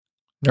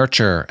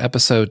Nurture,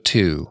 Episode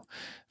 2,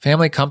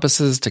 Family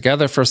Compasses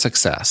Together for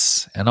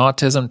Success, an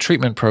autism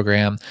treatment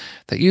program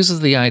that uses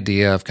the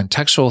idea of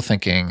contextual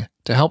thinking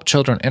to help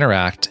children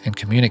interact and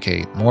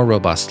communicate more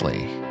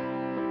robustly.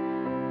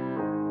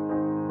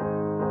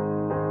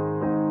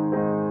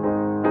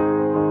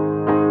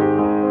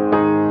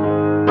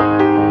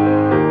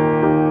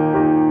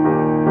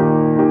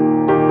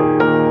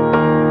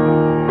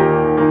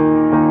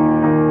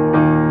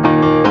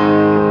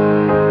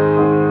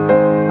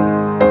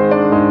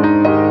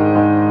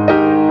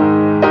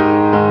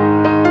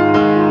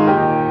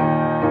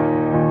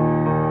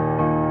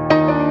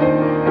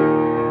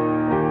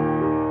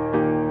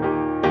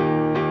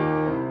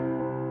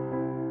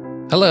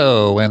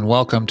 Hello, and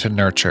welcome to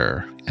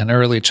Nurture, an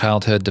early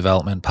childhood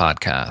development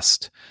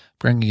podcast,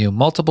 bringing you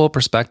multiple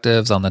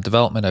perspectives on the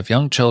development of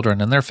young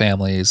children and their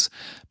families,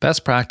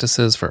 best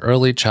practices for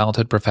early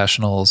childhood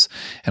professionals,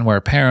 and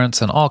where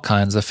parents and all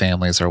kinds of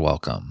families are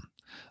welcome.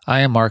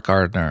 I am Mark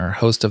Gardner,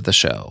 host of the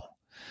show.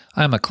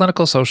 I am a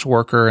clinical social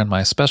worker, and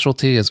my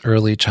specialty is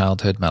early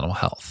childhood mental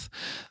health.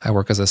 I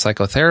work as a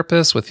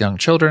psychotherapist with young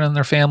children and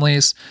their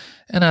families,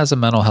 and as a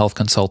mental health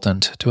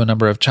consultant to a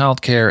number of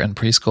childcare and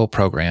preschool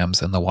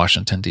programs in the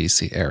Washington,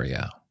 D.C.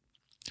 area.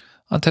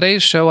 On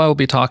today's show, I will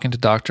be talking to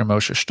Dr.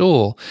 Moshe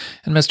Shtuhl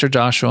and Mr.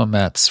 Joshua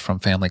Metz from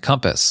Family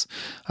Compass,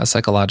 a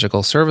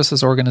psychological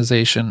services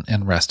organization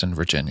in Reston,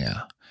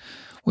 Virginia.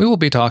 We will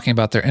be talking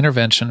about their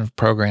intervention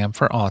program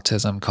for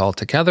autism called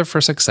Together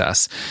for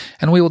Success,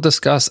 and we will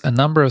discuss a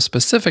number of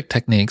specific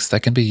techniques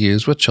that can be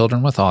used with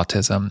children with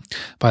autism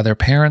by their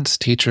parents,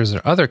 teachers,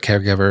 or other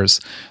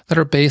caregivers that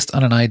are based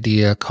on an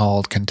idea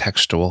called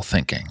contextual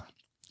thinking.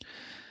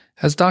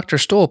 As Dr.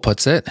 Shtuhl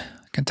puts it,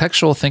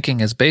 contextual thinking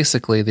is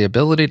basically the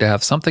ability to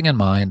have something in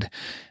mind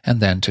and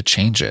then to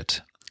change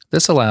it.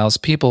 This allows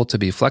people to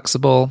be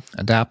flexible,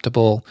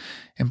 adaptable,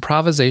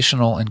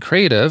 improvisational, and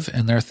creative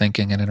in their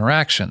thinking and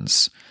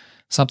interactions,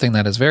 something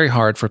that is very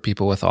hard for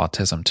people with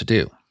autism to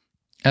do.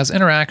 As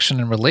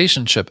interaction and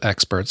relationship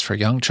experts for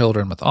young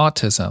children with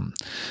autism,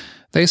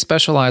 they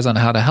specialize on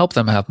how to help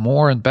them have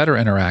more and better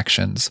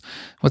interactions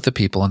with the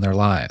people in their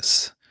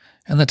lives.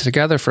 In the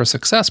Together for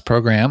Success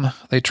program,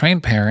 they train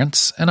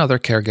parents and other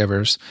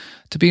caregivers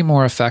to be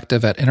more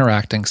effective at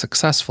interacting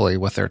successfully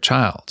with their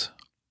child.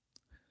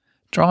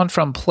 Drawn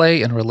from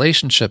play and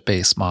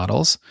relationship-based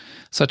models,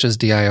 such as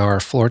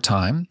DIR floor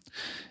time,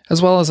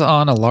 as well as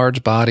on a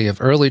large body of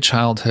early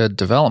childhood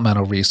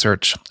developmental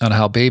research on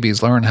how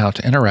babies learn how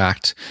to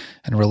interact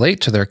and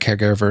relate to their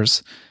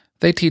caregivers,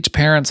 they teach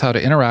parents how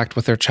to interact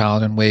with their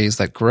child in ways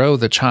that grow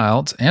the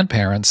child's and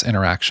parents'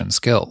 interaction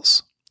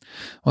skills.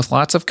 With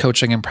lots of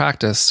coaching and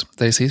practice,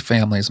 they see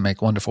families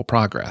make wonderful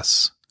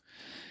progress.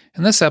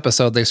 In this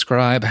episode, they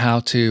describe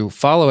how to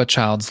follow a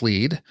child's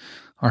lead,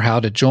 or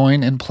how to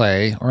join in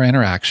play or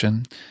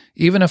interaction,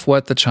 even if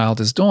what the child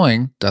is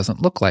doing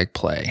doesn't look like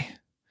play.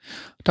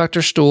 Dr.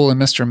 Shtuhl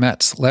and Mr.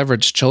 Metz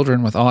leverage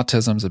children with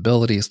autism's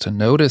abilities to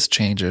notice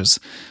changes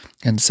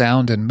in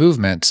sound and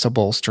movement to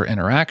bolster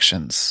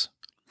interactions.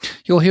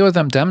 You'll hear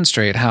them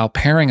demonstrate how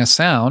pairing a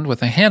sound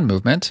with a hand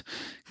movement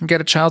can get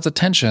a child's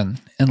attention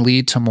and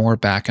lead to more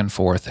back and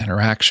forth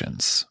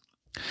interactions.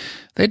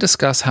 They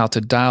discuss how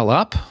to dial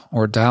up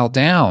or dial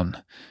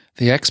down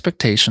the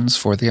expectations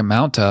for the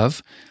amount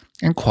of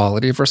and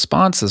quality of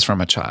responses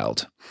from a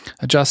child,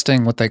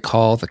 adjusting what they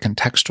call the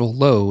contextual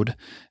load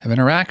of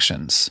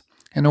interactions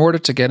in order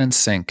to get in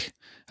sync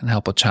and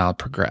help a child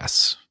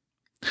progress.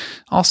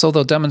 Also,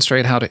 they'll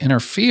demonstrate how to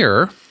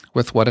interfere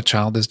with what a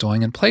child is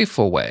doing in a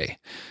playful way,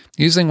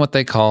 using what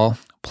they call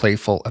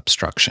playful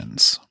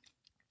obstructions.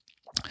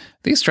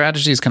 These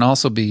strategies can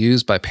also be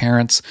used by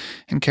parents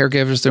and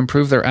caregivers to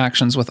improve their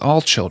actions with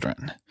all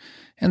children.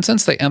 And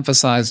since they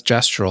emphasize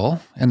gestural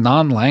and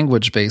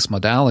non-language-based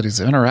modalities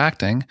of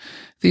interacting,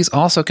 these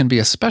also can be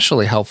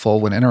especially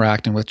helpful when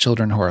interacting with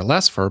children who are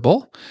less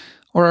verbal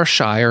or are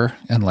shyer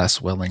and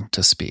less willing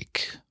to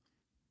speak.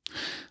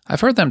 I've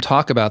heard them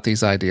talk about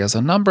these ideas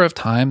a number of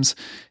times,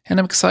 and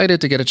I'm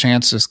excited to get a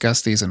chance to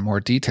discuss these in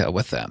more detail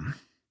with them.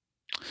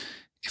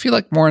 If you'd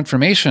like more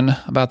information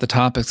about the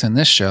topics in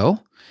this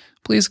show,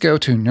 please go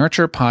to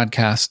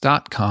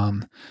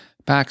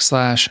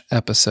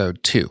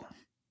nurturepodcast.com/episode 2.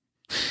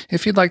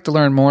 If you'd like to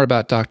learn more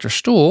about Dr.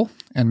 Shtuhl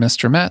and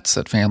Mr. Metz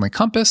at Family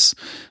Compass,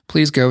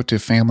 please go to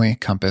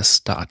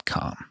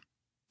familycompass.com.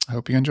 I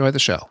hope you enjoy the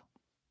show.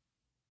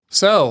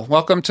 So,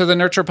 welcome to the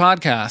Nurture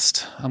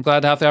Podcast. I'm glad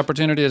to have the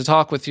opportunity to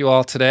talk with you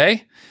all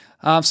today.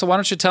 So why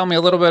don't you tell me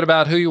a little bit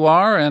about who you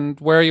are and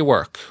where you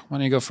work? Why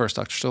don't you go first,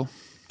 Dr. Shtuhl?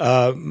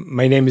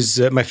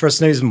 My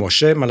first name is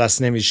Moshe. My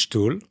last name is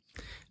Shtuhl.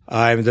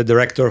 I'm the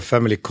director of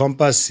Family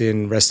Compass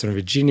in Reston,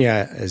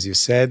 Virginia, as you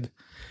said.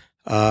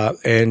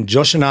 And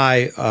Josh and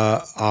I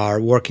are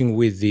working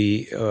with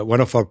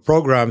one of our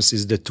programs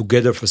is the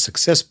Together for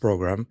Success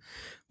program,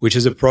 which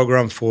is a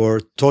program for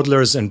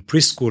toddlers and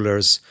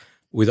preschoolers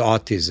with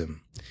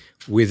autism,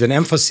 with an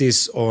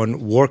emphasis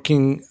on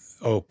working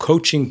or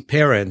coaching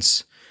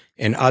parents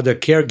and other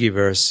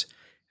caregivers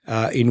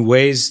in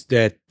ways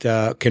that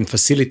can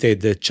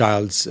facilitate the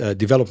child's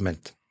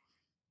development.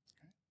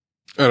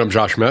 And I'm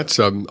Josh Metz.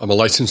 I'm a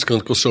licensed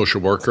clinical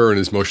social worker, and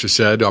as Moshe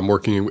said, I'm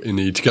working in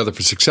the Together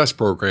for Success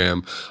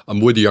program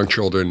with the young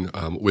children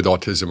with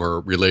autism or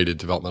related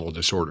developmental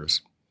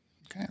disorders.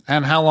 Okay.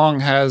 And how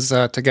long has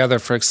Together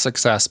for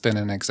Success been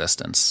in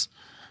existence?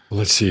 Well,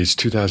 let's see, it's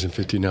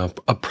 2015 now.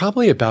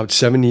 Probably about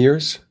 7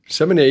 years,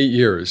 7 to 8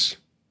 years.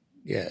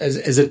 Yeah,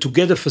 as a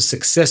Together for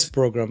Success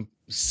program,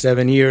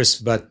 7 years,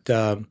 but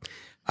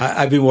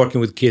I've been working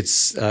with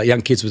kids,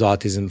 young kids with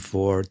autism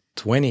for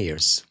 20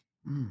 years.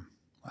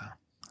 Wow,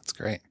 that's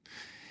great.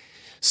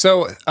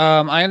 So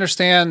I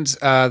understand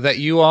that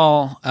you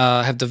all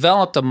have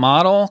developed a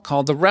model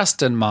called the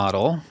Reston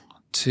model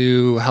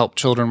to help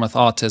children with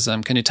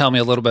autism. Can you tell me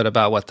a little bit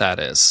about what that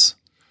is?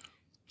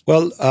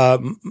 Well,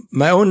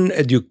 my own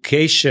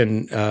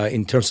education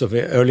in terms of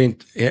early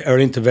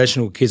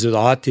intervention with kids with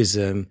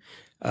autism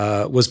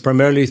was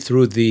primarily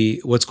through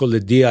what's called the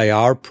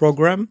DIR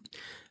program.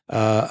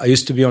 I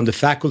used to be on the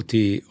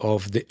faculty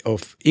of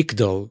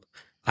ICDL,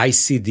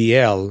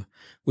 ICDL,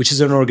 which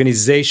is an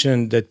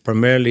organization that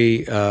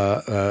primarily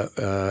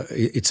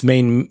its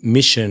main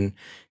mission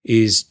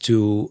is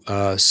to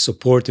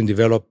support and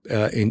develop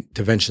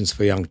interventions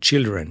for young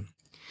children.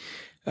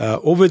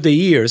 Over the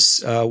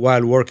years,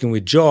 while working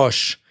with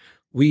Josh,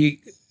 we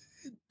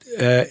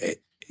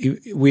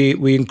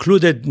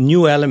included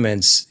new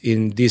elements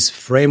in this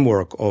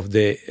framework of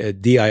the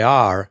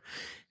DIR,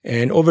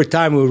 and over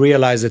time we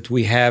realized that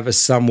we have a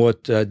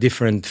somewhat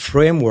different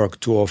framework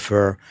to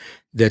offer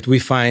that we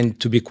find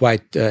to be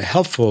quite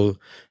helpful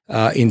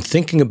in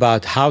thinking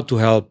about how to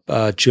help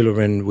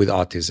children with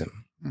autism.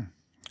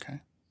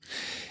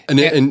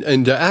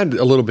 And to add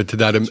a little bit to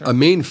that, a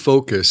main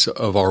focus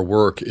of our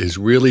work is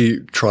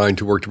really trying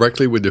to work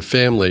directly with the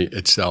family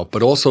itself,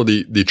 but also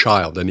the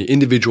child and the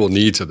individual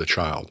needs of the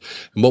child.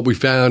 And what we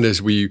found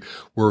as we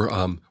were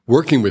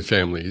working with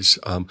families,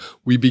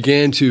 we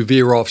began to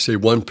veer off, say,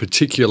 one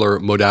particular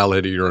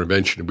modality or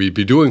intervention. We'd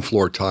be doing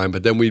floor time,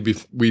 but then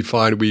we'd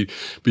find we'd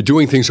be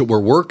doing things that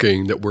were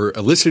working, that were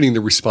eliciting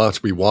the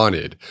response we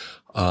wanted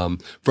from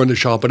the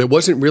child, but it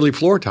wasn't really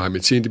floor time.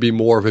 It seemed to be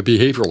more of a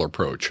behavioral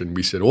approach. And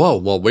we said, well,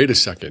 wait a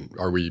second.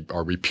 Are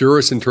we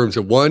purists in terms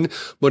of one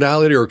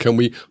modality, or can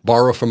we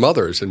borrow from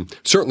others? And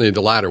certainly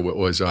the latter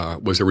was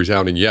a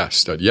resounding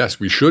yes, that yes,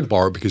 we should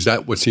borrow because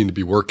that would seem to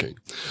be working.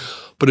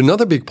 But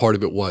another big part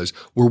of it was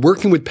we're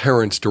working with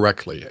parents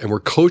directly, and we're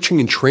coaching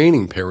and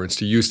training parents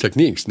to use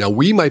techniques. Now,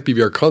 we might be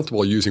very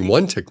comfortable using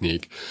one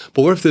technique,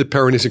 but what if the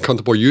parent isn't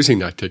comfortable using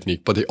that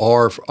technique, but they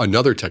are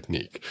another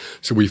technique?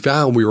 So we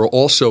found we were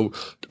also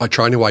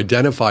trying to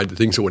identify the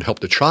things that would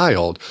help the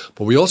child,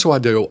 but we also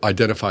had to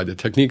identify the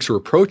techniques or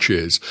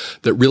approaches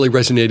that really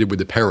resonated with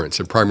the parents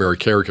and primary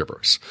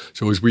caregivers.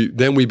 So as we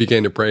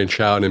began to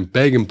branch out and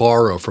beg and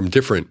borrow from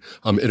different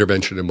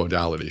intervention and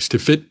modalities to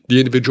fit the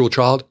individual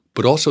child,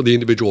 but also the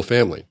individual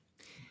family.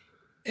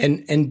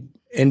 And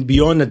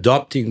beyond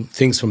adopting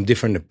things from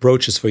different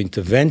approaches for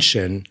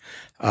intervention,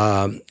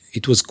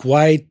 it was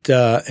quite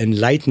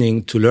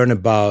enlightening to learn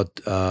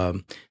about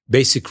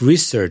basic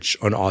research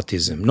on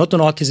autism, not on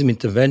autism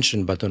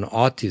intervention, but on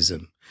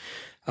autism.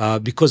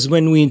 Because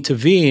when we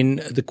intervene,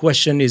 the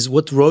question is,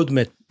 what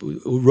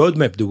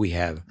roadmap do we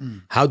have?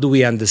 How do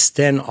we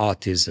understand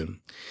autism?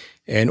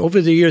 And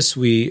over the years,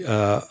 we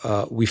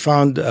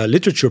found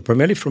literature,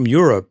 primarily from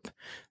Europe,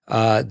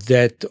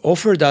 that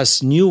offered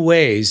us new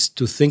ways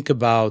to think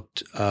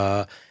about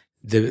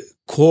the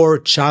core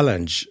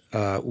challenge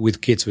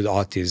with kids with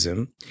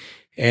autism,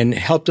 and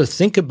helped us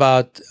think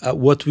about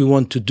what we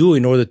want to do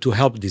in order to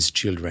help these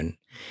children.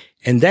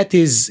 And that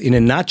is, in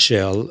a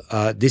nutshell,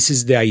 this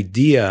is the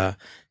idea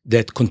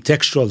that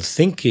contextual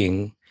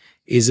thinking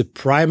is a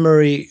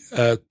primary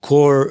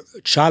core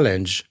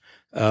challenge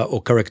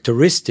or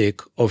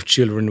characteristic of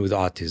children with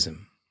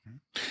autism.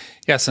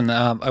 Yes, and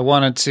I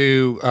wanted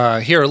to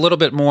hear a little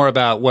bit more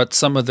about what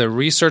some of the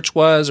research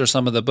was, or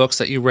some of the books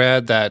that you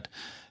read that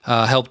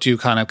helped you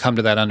kind of come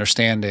to that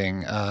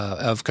understanding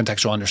of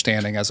contextual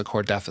understanding as a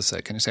core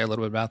deficit. Can you say a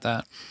little bit about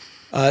that?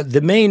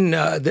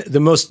 The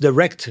most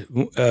direct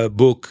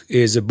book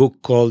is a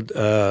book called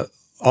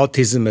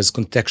Autism as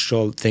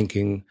Contextual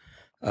Thinking.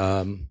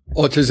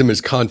 Autism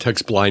is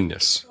context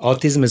blindness.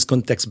 Autism is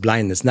context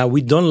blindness. Now,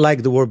 we don't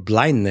like the word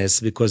blindness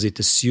because it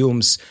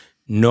assumes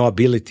no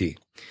ability.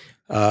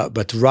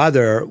 But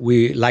rather,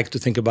 we like to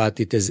think about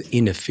it as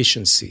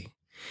inefficiency.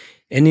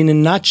 And in a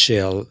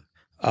nutshell,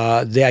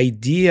 the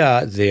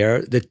idea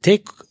there, that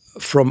take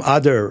from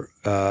other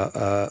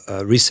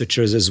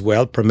researchers as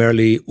well,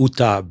 primarily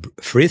Uta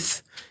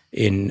Frith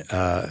in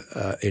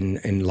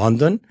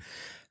London,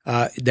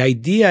 the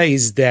idea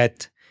is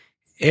that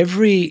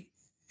every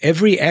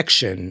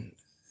action,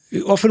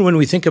 often when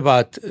we think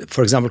about,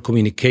 for example,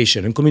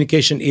 communication, and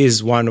communication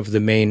is one of the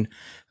main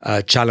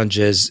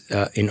challenges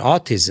in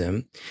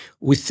autism,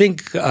 we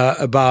think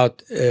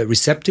about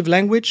receptive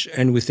language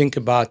and we think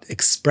about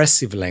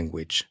expressive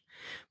language.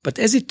 But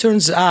as it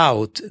turns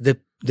out, the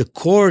the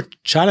core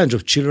challenge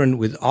of children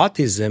with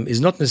autism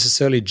is not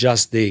necessarily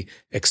just the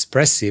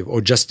expressive or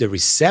just the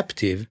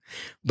receptive,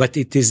 but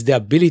it is the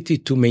ability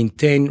to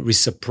maintain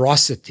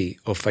reciprocity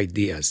of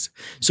ideas.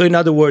 So in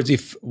other words,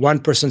 if one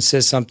person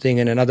says something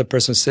and another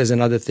person says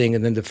another thing,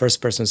 and then the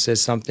first person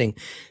says something,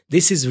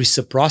 this is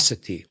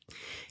reciprocity.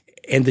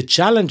 And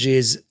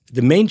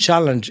the main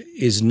challenge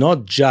is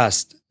not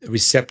just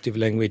receptive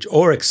language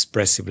or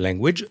expressive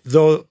language,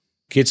 though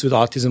kids with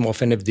autism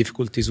often have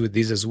difficulties with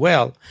these as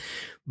well.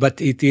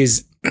 But it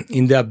is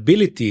in the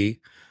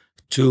ability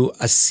to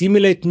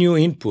assimilate new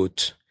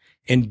input.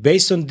 And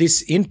based on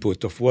this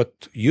input of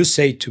what you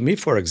say to me,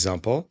 for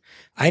example,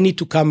 I need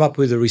to come up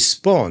with a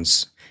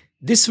response.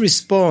 This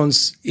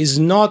response is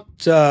not,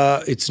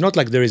 it's not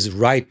like there is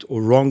right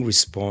or wrong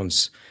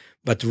response,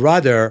 but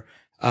rather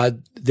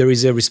there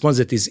is a response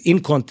that is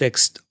in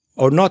context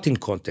or not in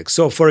context.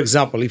 So, for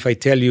example, if I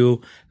tell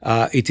you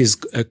it is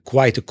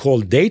quite a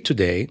cold day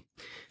today,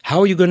 how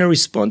are you going to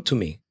respond to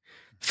me?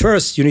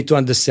 First, you need to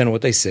understand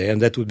what I say, and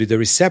that would be the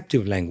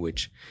receptive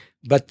language.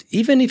 But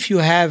even if you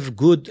have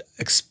good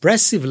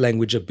expressive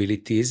language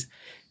abilities,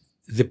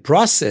 the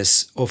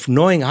process of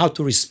knowing how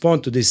to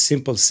respond to this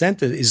simple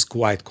sentence is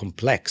quite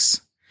complex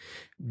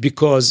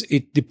because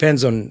it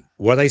depends on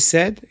what I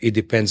said, it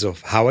depends on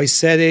how I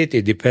said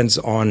it depends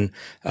on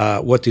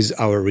what is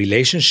our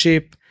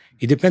relationship,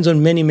 it depends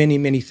on many, many,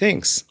 many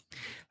things.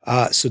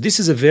 So this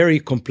is a very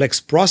complex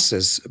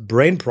process,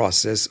 brain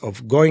process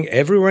of going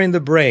everywhere in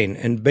the brain.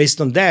 And based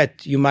on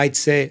that, you might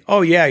say,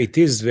 oh yeah, it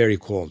is very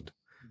cold.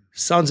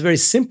 Sounds very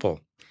simple.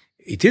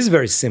 It is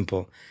very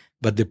simple.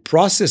 But the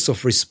process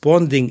of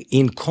responding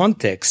in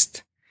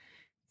context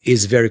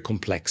is very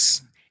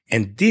complex.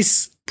 And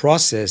this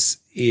process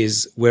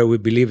is where we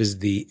believe is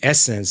the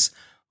essence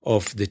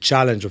of the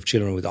challenge of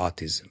children with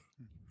autism.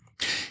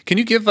 Can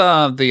you give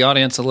the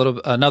audience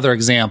another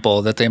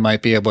example that they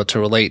might be able to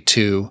relate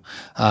to?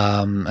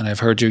 And I've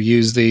heard you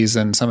use these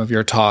in some of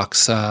your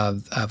talks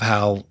of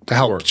how to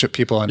help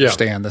people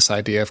understand this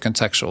idea of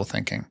contextual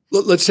thinking.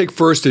 Let's take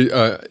first,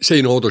 say,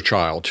 an older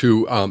child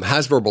who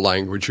has verbal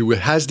language, who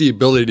has the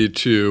ability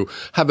to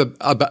have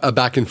a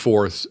back and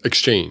forth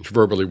exchange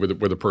verbally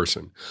with a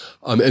person.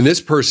 And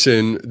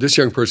this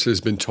young person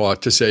has been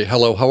taught to say,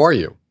 hello, how are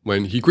you?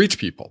 When he greets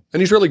people.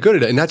 And he's really good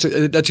at it. And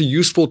that's a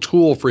useful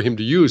tool for him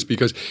to use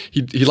because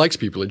he likes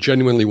people and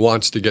genuinely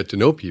wants to get to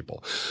know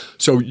people.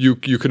 So you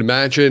could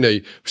imagine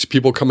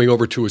people coming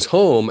over to his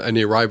home and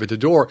they arrive at the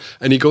door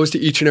and he goes to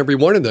each and every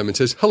one of them and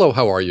says, hello,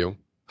 how are you?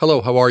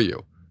 Hello, how are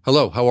you?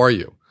 Hello, how are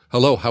you?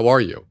 Hello, how are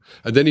you?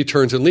 And then he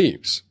turns and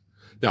leaves.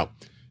 Now,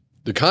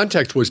 the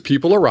context was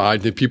people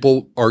arrived and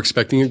people are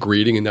expecting a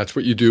greeting, and that's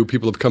what you do.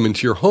 People have come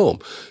into your home.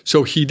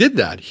 So he did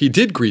that. He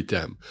did greet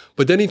them,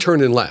 but then he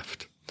turned and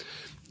left.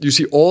 You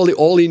see,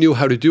 all he knew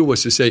how to do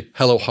was to say,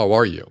 hello, how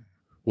are you?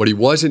 What he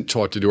wasn't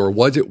taught to do, or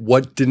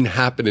what didn't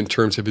happen in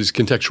terms of his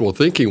contextual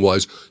thinking,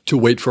 was to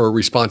wait for a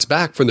response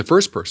back from the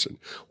first person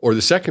or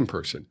the second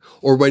person,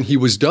 or when he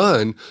was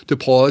done, to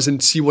pause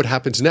and see what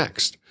happens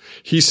next.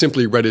 He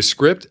simply read his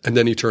script and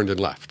then he turned and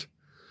left.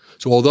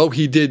 So although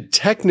he did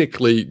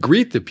technically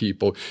greet the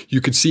people,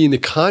 you could see in the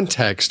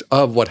context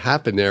of what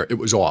happened there, it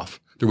was off.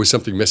 There was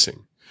something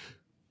missing.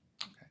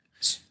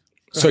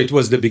 So it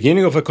was the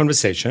beginning of a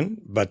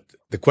conversation, but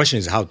the question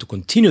is how to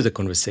continue the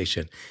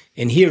conversation.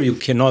 And here you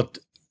cannot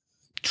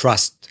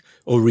trust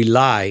or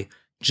rely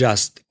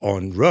just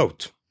on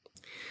rote.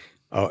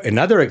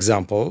 Another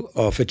example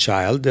of a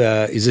child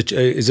is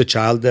a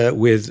child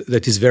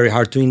that is very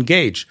hard to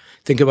engage.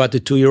 Think about the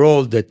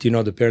 2-year-old that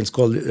the parents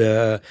call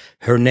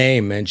her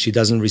name and she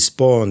doesn't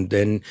respond,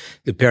 and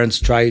the parents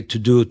try to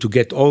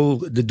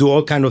do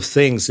all kind of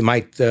things. They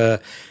might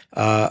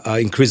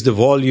increase the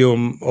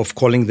volume of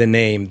calling the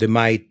name. They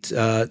might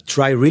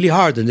try really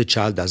hard and the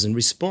child doesn't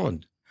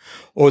respond.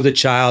 Or the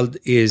child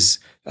is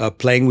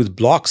playing with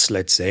blocks,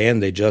 let's say,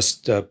 and they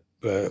just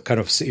kind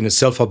of in a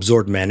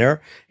self-absorbed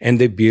manner, and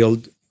they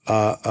build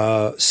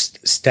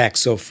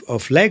stacks of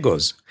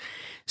Legos.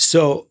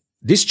 So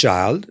this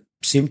child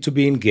seemed to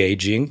be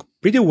engaging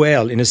pretty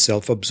well in a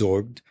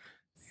self-absorbed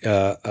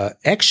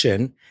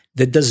action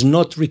that does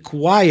not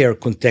require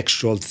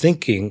contextual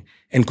thinking,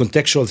 and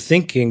contextual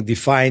thinking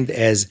defined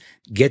as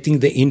getting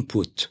the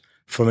input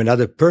from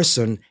another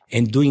person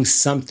and doing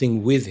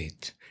something with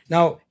it.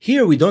 Now,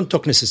 here we don't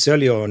talk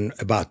necessarily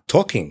about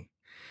talking.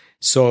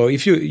 So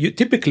if you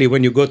typically,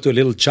 when you go to a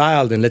little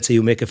child and let's say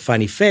you make a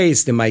funny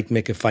face, they might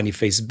make a funny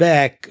face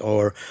back,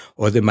 or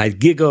they might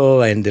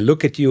giggle and they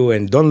look at you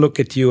and don't look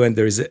at you, and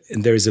there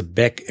is a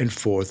back and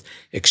forth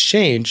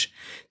exchange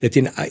that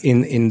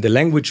in the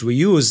language we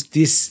use,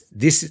 this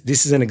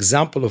is an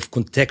example of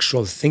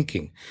contextual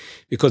thinking,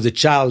 because the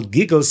child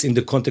giggles in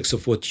the context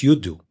of what you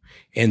do.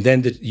 And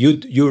then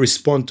you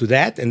respond to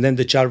that, and then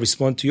the child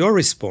responds to your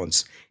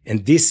response.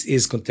 And this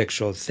is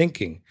contextual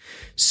thinking.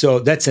 So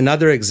that's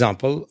another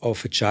example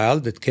of a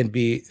child that can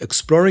be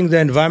exploring the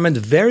environment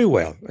very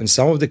well. And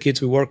some of the kids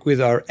we work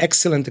with are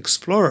excellent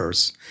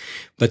explorers.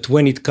 But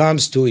when it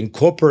comes to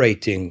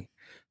incorporating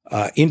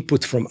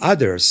input from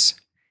others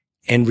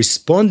and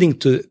responding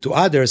to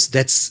others,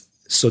 that's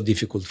so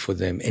difficult for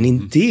them. And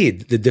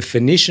indeed, the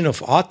definition of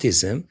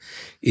autism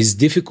is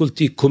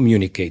difficulty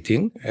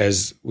communicating,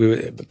 as we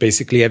were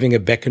basically having a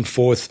back and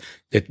forth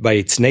that by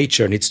its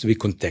nature needs to be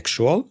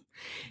contextual,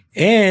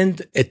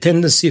 and a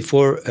tendency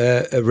for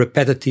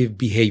repetitive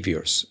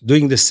behaviors,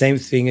 doing the same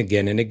thing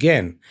again and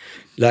again.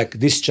 Like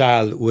this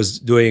child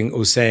was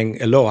saying,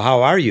 hello,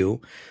 how are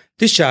you?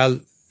 This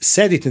child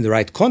said it in the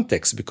right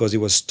context because he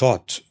was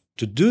taught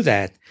to do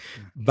that.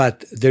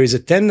 But there is a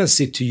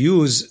tendency to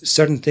use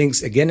certain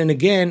things again and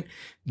again,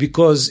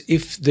 because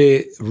if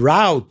the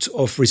route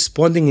of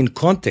responding in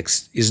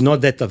context is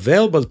not that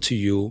available to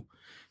you,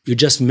 you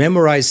just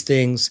memorize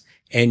things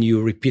and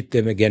you repeat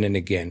them again and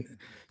again.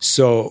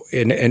 So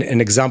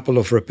an example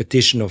of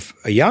repetition of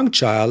a young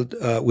child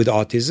with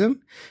autism,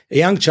 a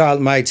young child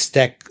might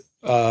stack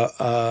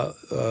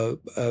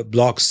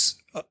blocks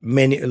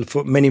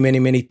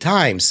many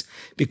times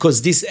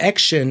because this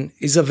action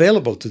is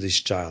available to this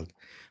child.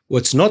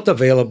 What's not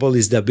available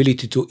is the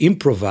ability to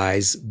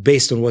improvise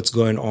based on what's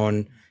going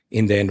on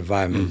in the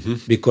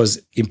environment,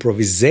 because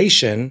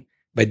improvisation,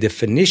 by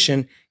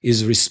definition,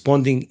 is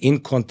responding in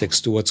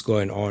context to what's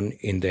going on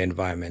in the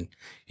environment,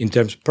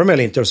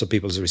 primarily in terms of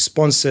people's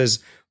responses,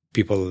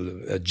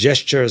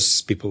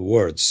 gestures, people's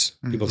words.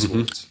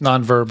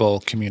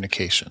 Nonverbal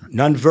communication.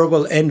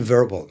 Nonverbal and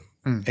verbal.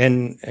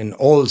 And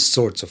all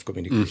sorts of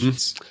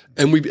communications.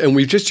 And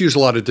we've just used a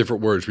lot of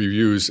different words. We've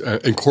used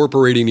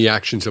incorporating the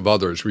actions of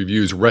others. We've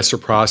used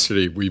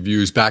reciprocity. We've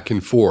used back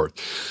and forth.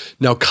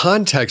 Now,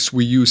 context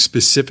we use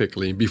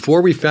specifically. Before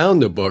we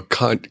found the book,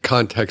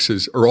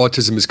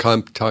 Autism is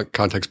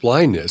Context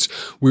Blindness,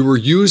 we were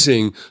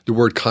using the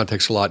word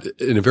context a lot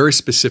in a very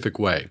specific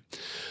way.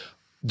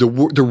 The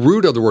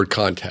root of the word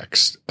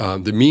context,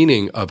 the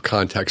meaning of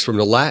context from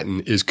the Latin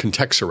is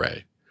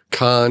contexere.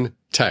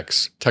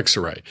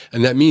 Texere,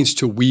 and that means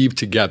to weave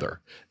together.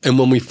 And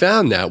when we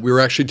found that, we were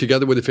actually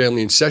together with the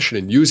family in session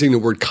and using the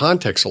word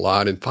context a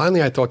lot. And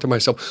finally, I thought to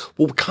myself,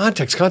 well,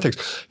 context.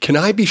 Can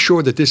I be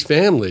sure that this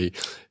family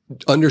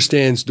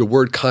understands the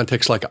word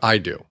context like I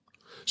do?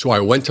 So I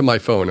went to my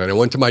phone and I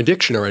went to my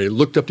dictionary and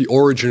looked up the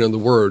origin of the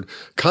word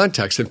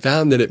context and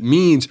found that it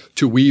means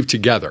to weave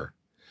together.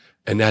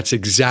 And that's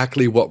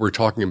exactly what we're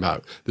talking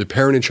about. The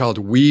parent and child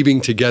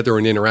weaving together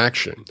an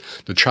interaction.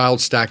 The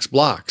child stacks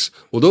blocks.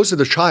 Well, those are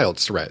the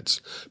child's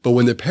threads. But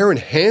when the parent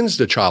hands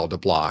the child a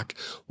block,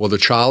 well, the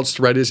child's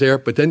thread is there,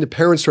 but then the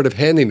parent's thread of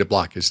handing the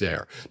block is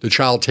there. The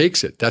child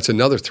takes it. That's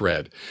another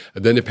thread.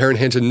 And then the parent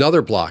hands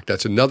another block.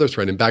 That's another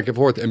thread, and back and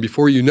forth. And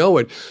before you know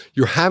it,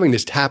 you're having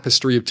this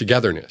tapestry of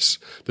togetherness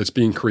that's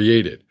being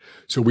created.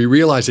 So we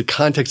realized that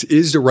context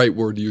is the right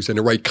word to use and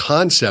the right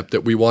concept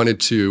that we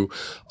wanted to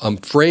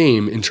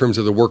frame in terms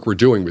of the work we're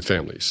doing with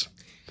families.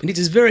 And it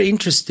is very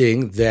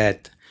interesting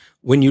that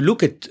when you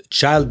look at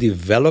child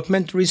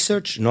development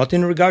research, not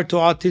in regard to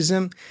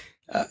autism,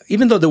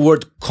 even though the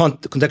word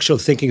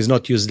contextual thinking is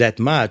not used that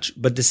much,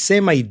 but the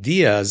same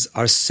ideas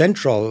are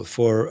central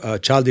for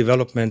child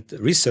development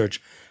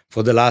research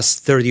for the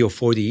last 30 or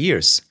 40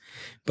 years.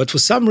 But for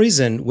some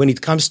reason, when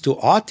it comes to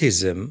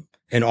autism,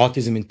 and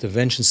autism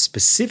intervention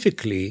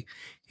specifically,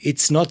 it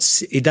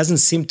doesn't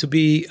seem to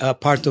be a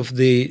part of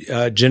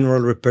the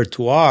general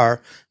repertoire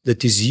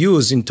that is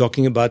used in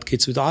talking about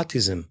kids with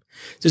autism.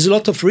 There's a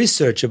lot of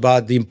research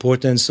about the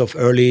importance of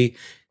early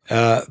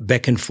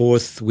back and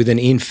forth with an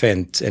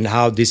infant and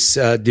how this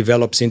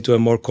develops into a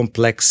more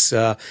complex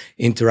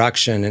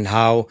interaction, and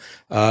how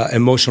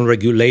emotional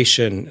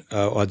regulation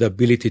or the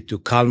ability to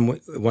calm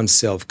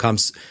oneself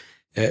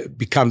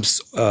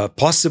becomes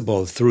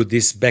possible through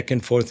this back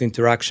and forth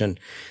interaction.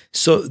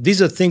 So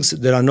these are things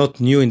that are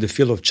not new in the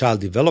field of child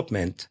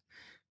development.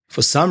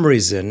 For some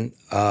reason,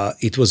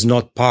 it was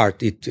not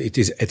part. It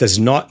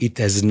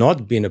has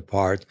not been a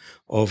part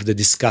of the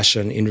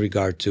discussion in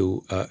regard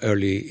to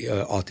early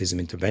autism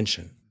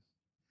intervention.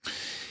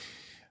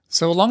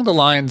 So along the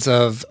lines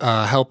of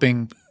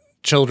helping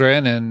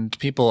children and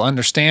people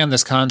understand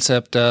this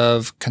concept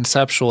of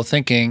conceptual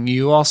thinking,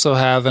 you also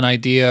have an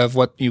idea of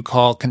what you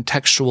call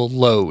contextual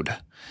load.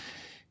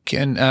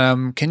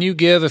 Can you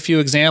give a few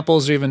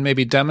examples or even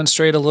maybe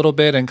demonstrate a little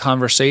bit in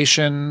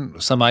conversation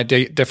some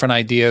different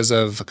ideas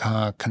of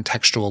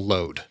contextual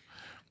load?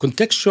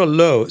 Contextual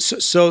load.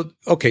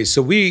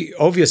 So we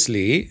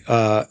obviously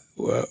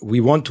we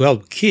want to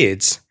help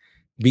kids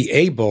be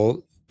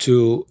able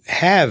to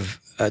have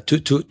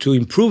to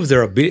improve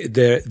their ability,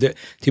 to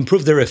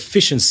improve their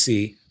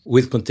efficiency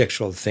with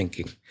contextual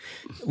thinking,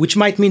 which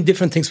might mean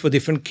different things for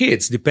different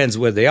kids. Depends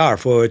where they are.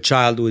 For a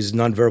child who is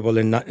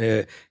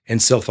nonverbal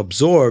and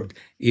self-absorbed,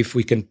 if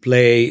we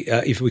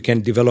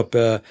can develop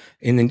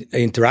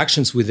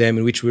interactions with them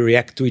in which we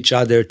react to each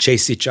other,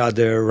 chase each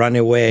other, run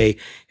away,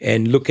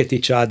 and look at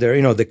each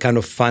other, the kind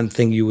of fun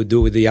thing you would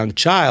do with a young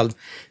child,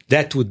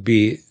 that would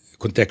be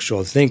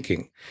contextual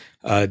thinking.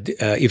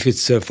 If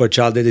it's for a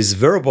child that is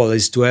verbal,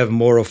 is to have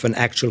more of an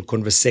actual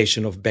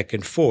conversation of back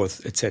and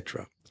forth,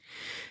 etc.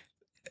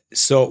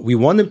 So we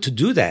want them to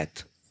do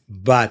that,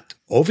 but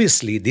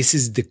obviously this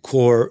is the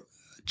core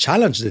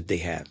challenge that they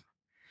have.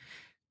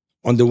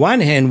 On the one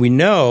hand, we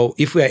know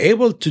if we are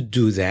able to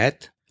do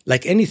that,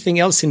 like anything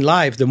else in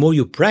life, the more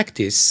you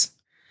practice,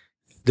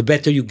 the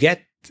better you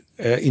get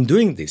in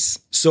doing this.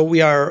 So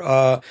we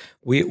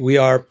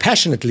are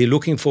passionately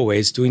looking for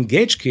ways to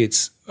engage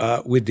kids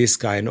with this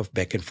kind of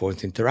back and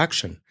forth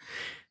interaction.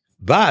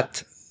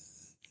 But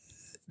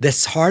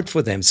that's hard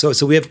for them.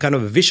 So we have kind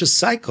of a vicious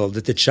cycle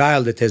that a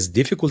child that has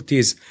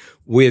difficulties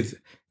with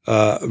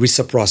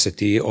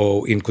reciprocity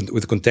or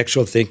with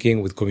contextual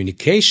thinking, with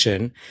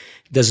communication,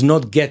 does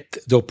not get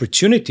the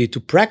opportunity to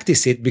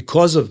practice it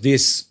because of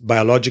this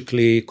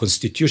biologically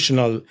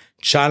constitutional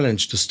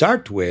challenge to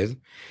start with.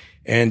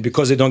 And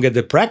because they don't get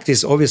the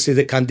practice, obviously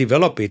they can't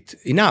develop it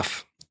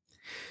enough.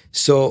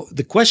 So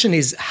the question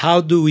is,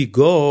 how do we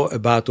go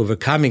about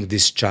overcoming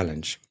this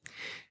challenge?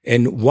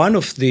 And one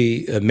of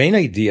the main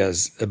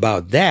ideas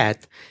about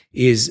that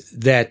is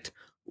that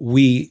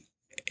we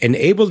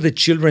enable the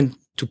children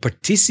to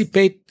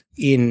participate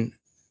in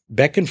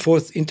back and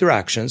forth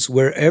interactions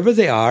wherever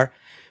they are,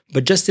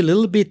 but just a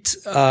little bit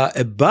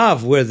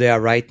above where they are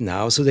right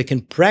now, so they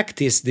can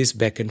practice this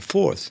back and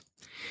forth.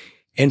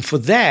 And for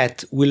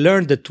that, we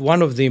learned that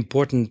one of the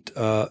important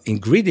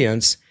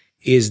ingredients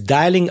is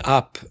dialing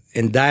up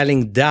and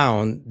dialing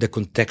down the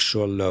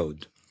contextual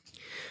load.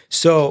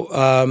 So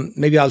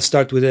maybe I'll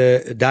start with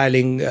a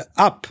dialing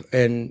up,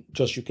 and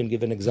Josh, you can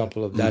give an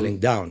example of dialing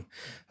down.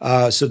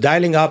 So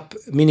dialing up,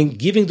 meaning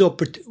giving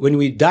when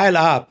we dial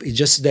up, it's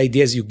just the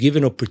idea is you give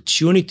an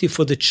opportunity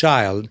for the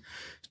child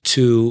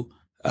to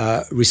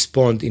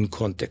respond in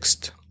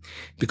context.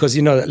 Because,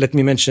 let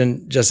me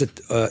mention just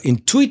that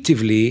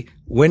intuitively,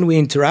 when we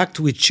interact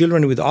with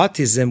children with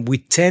autism, we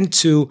tend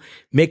to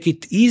make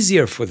it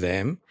easier for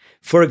them,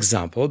 for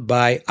example,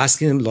 by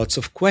asking them lots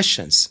of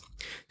questions.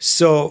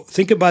 So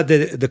think about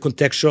the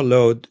contextual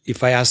load.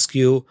 If I ask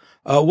you,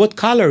 what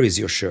color is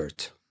your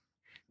shirt?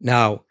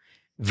 Now,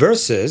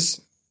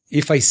 versus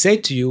if I say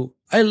to you,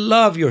 I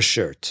love your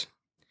shirt.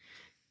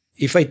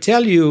 If I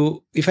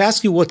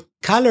ask you what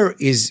color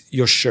is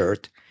your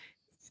shirt,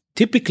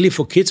 typically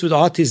for kids with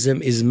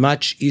autism is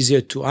much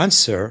easier to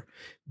answer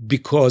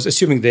because,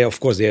 assuming they have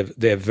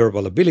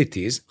verbal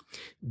abilities,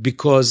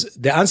 because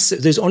the answer,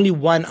 there's only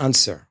one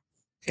answer.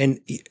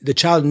 And the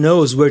child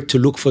knows where to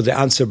look for the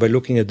answer by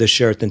looking at the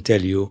shirt and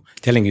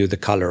telling you the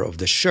color of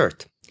the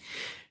shirt.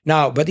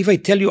 Now, but if I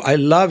tell you, I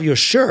love your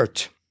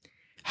shirt,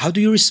 how do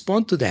you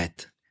respond to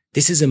that?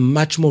 This is a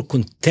much more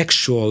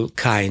contextual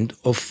kind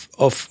of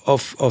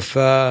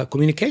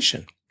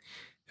communication.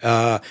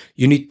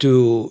 You need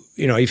to,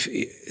 if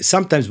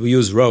sometimes we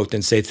use wrote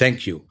and say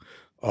thank you,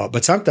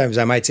 but sometimes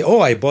I might say,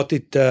 I bought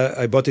it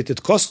at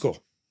Costco,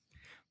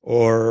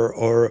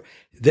 or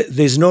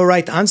there's no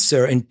right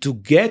answer. And to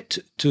get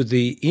to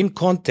the in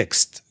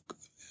context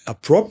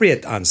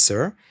appropriate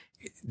answer,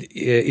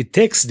 it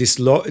takes this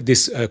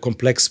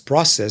complex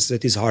process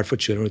that is hard for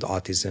children with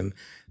autism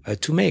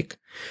to make.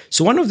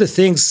 So one of the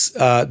things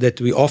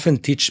that we often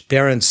teach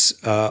parents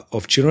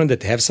of children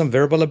that have some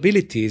verbal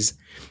abilities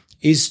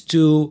is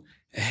to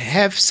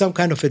have some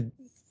kind of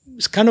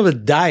a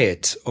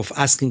diet of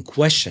asking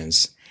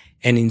questions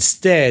and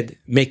instead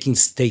making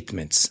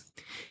statements.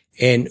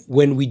 And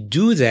when we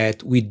do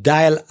that, we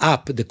dial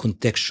up the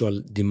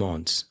contextual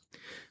demands.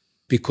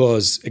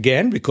 Because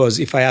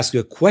if I ask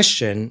you a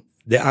question,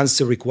 the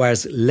answer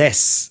requires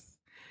less.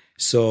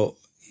 So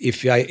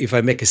if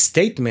I make a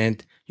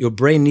statement, your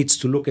brain needs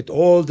to look at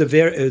all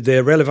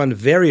the relevant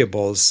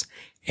variables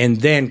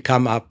and then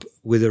come up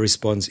with a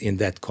response in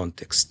that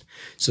context.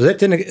 So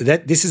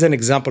that this is an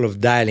example of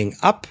dialing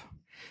up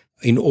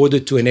in order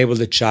to enable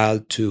the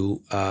child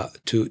to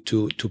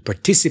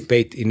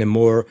participate in a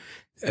more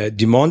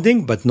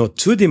demanding but not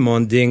too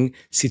demanding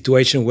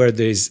situation where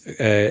there is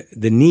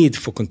the need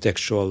for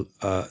contextual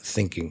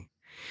thinking.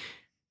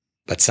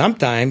 But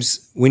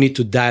sometimes we need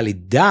to dial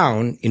it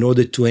down in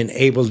order to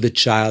enable the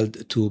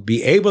child to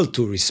be able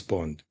to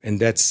respond. And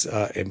that's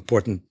an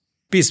important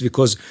piece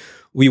because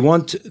we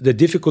want the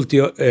difficulty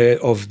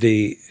of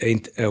the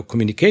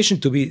communication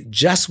to be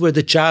just where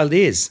the child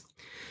is.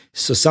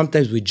 So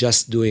sometimes we're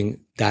just doing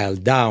dial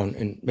down,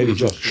 and maybe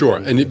Josh. Sure,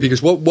 and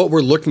because what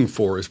we're looking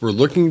for is we're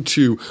looking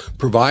to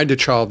provide the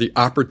child the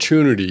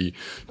opportunity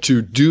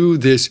to do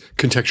this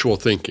contextual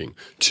thinking,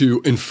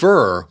 to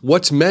infer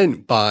what's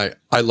meant by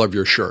 "I love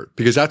your shirt,"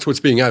 because that's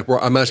what's being asked.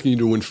 I'm asking you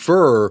to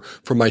infer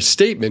from my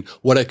statement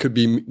what I could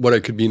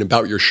mean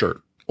about your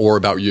shirt, or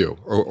about you,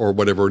 or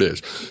whatever it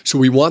is. So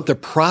we want the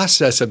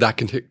process of that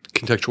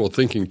contextual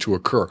thinking to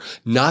occur,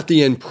 not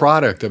the end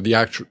product of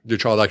the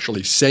child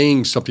actually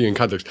saying something in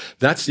context.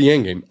 That's the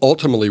end game.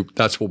 Ultimately,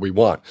 that's what we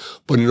want.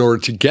 But in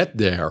order to get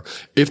there,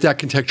 if that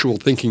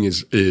contextual thinking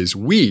is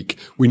weak,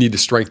 we need to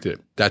strengthen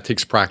it. That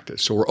takes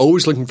practice. So we're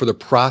always looking for the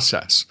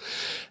process.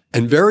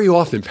 And very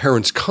often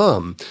parents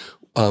come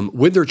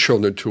with their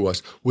children to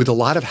us with a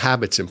lot of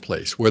habits in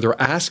place where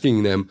they're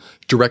asking them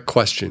direct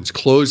questions,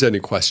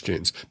 closed-ended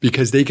questions,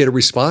 because they get a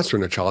response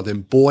from their child.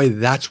 And boy,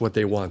 that's what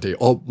they want.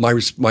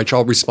 My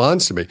child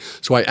responds to me.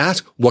 So I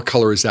ask, what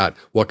color is that?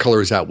 What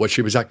color is that? What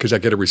shape is that? Because I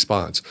get a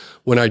response.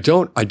 When I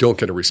don't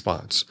get a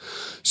response.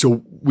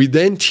 So we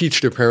then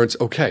teach their parents,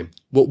 okay,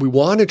 what we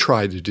want to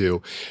try to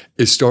do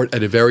is start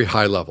at a very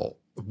high level,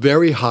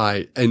 very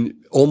high, and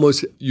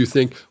almost you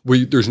think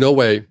there's no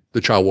way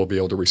the child will be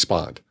able to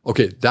respond.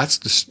 Okay, that's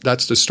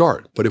the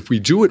start. But if we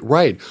do it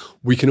right,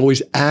 we can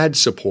always add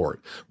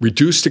support,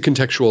 reduce the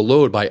contextual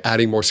load by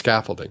adding more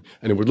scaffolding.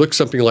 And it would look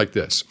something like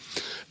this.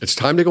 It's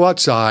time to go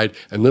outside,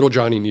 and little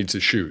Johnny needs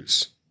his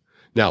shoes.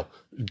 Now,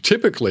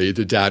 typically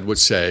the dad would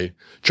say,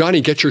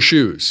 Johnny, get your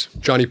shoes.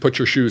 Johnny, put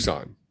your shoes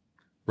on.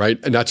 Right?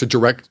 And that's a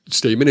direct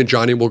statement, and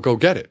Johnny will go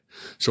get it.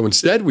 So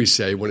instead we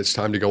say, when it's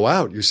time to go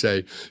out, you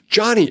say,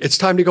 Johnny, it's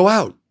time to go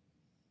out.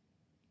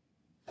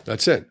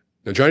 That's it.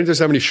 Now, Johnny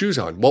doesn't have any shoes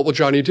on. What will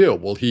Johnny do?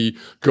 Will he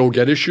go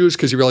get his shoes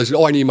because he realizes,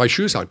 I need my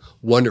shoes on?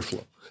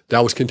 Wonderful. That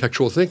was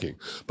contextual thinking.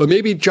 But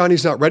maybe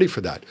Johnny's not ready for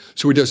that,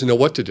 so he doesn't know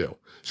what to do.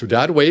 So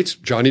dad waits.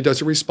 Johnny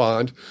doesn't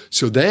respond.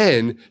 So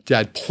then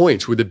dad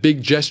points with a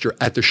big gesture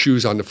at the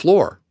shoes on the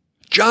floor.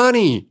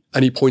 Johnny!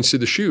 And he points to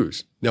the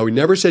shoes. Now, he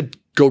never said,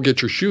 go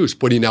get your shoes,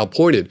 but he now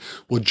pointed.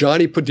 Well,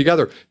 Johnny put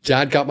together,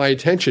 dad got my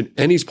attention,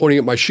 and he's pointing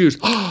at my shoes.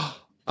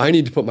 I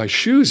need to put my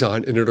shoes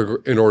on in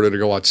order to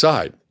go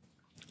outside.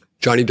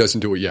 Johnny doesn't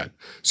do it yet.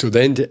 So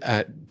then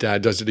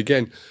dad does it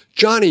again.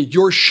 Johnny,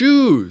 your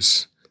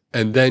shoes.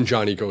 And then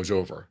Johnny goes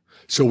over.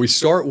 So we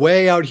start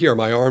way out here.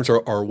 My arms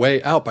are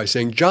way out by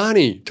saying,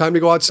 Johnny, time to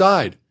go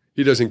outside.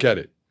 He doesn't get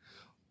it.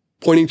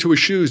 Pointing to his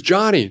shoes.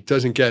 Johnny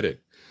doesn't get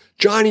it.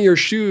 Johnny, your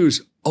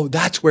shoes. Oh,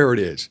 that's where it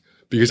is.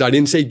 Because I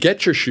didn't say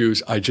get your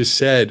shoes. I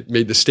just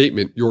made the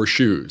statement, your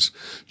shoes.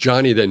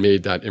 Johnny then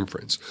made that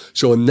inference.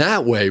 So in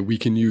that way, we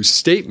can use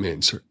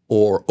statements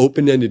or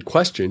open-ended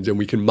questions, and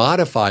we can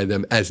modify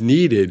them as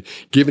needed,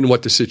 given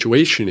what the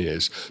situation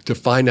is, to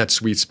find that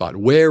sweet spot.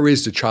 Where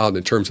is the child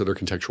in terms of their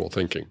contextual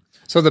thinking?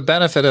 So the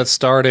benefit of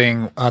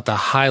starting at the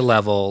high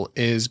level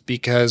is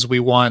because we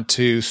want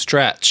to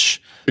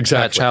stretch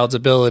that child's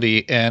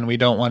ability, and we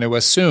don't want to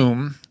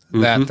assume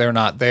that they're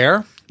not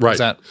there. Right.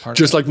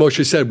 Just like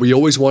Moshe said, we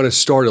always want to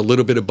start a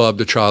little bit above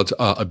the child's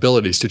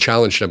abilities to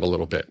challenge them a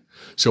little bit.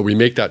 So we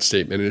make that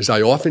statement. And as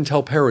I often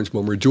tell parents,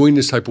 when we're doing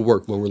this type of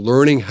work, when we're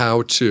learning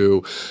how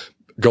to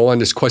go on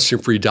this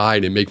question-free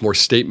diet and make more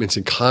statements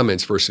and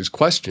comments versus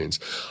questions,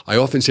 I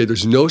often say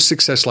there's no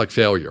success like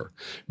failure.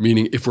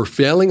 Meaning if we're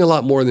failing a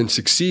lot more than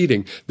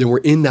succeeding, then we're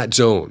in that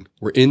zone.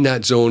 We're in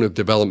that zone of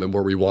development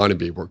where we want to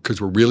be, because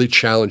we're really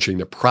challenging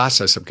the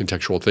process of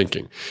contextual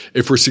thinking.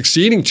 If we're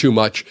succeeding too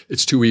much,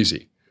 it's too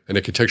easy, and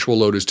the contextual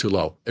load is too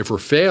low. If we're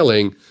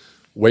failing,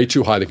 way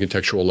too high the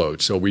contextual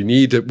load. So we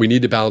need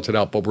to balance it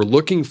out, but we're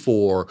looking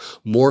for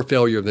more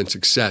failure than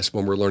success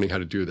when we're learning how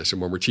to do this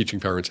and when we're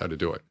teaching parents how to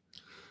do it.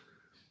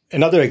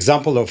 Another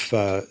example of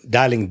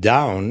dialing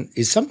down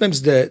is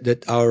sometimes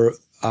that our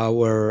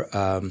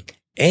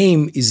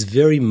aim is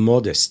very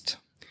modest,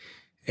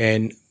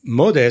 and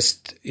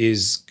modest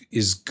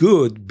is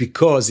good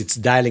because it's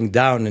dialing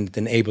down and it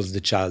enables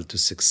the child to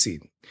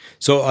succeed.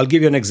 So I'll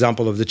give you an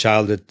example of the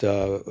child that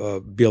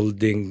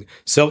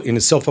in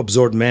a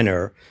self-absorbed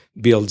manner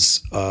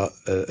builds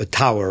a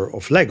tower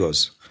of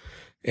Legos,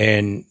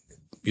 and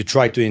you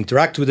try to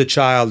interact with the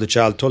child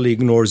totally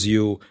ignores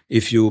you.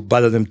 If you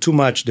bother them too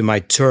much, they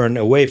might turn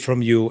away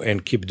from you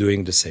and keep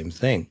doing the same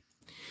thing.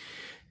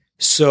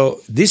 So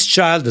this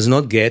child does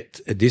not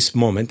get, at this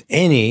moment,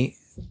 any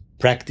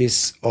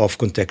practice of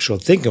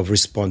contextual thinking, of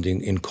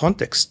responding in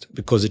context,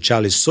 because the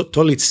child is so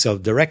totally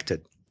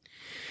self-directed.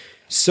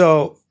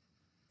 So,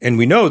 and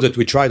we know that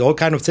we tried all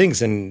kinds of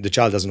things and the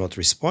child does not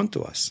respond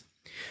to us.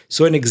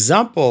 So an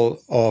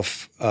example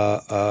of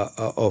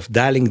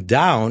dialing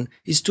down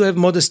is to have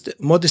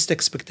modest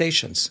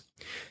expectations.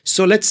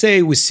 So let's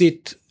say we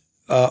sit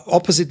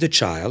opposite the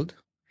child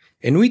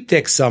and we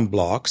take some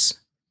blocks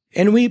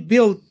and we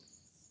build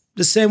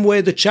the same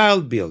way the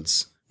child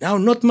builds. Now,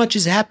 not much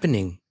is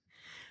happening,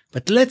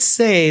 but let's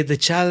say the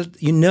child,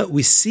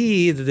 we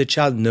see that the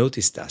child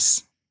noticed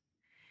us.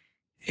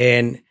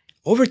 And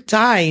over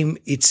time,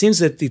 it seems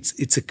that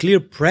it's a clear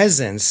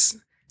presence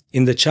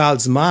in the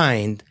child's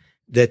mind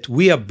that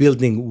we are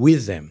building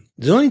with them.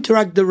 They don't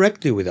interact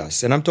directly with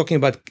us. And I'm talking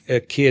about a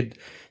kid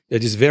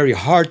that is very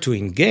hard to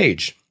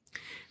engage.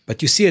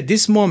 But you see, at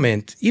this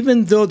moment,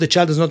 even though the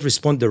child does not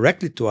respond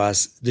directly to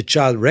us, the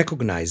child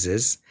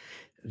recognizes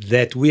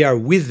that we are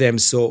with them.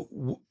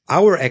 So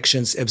our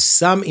actions have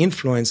some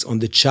influence on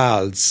the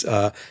child's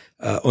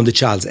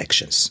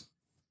actions.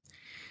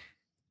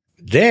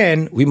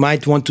 Then we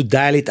might want to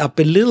dial it up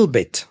a little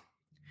bit.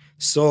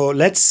 So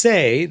let's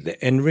say,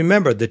 and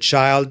remember, the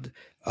child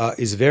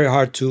is very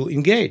hard to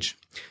engage.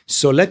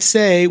 So let's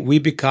say we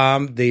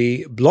become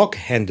the block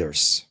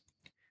handers.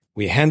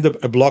 We hand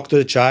a block to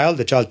the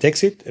child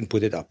takes it and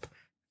put it up.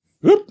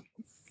 Whoop,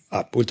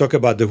 up. We'll talk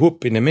about the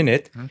whoop in a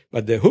minute,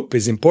 but the whoop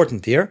is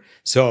important here.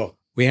 So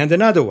we hand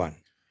another one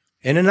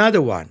and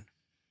another one.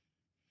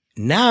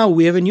 now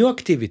we have a new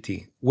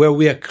activity where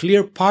we are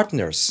clear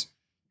partners.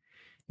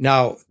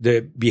 Now,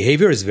 the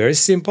behavior is very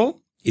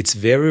simple. It's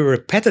very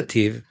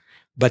repetitive,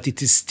 but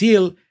it is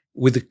still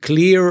with a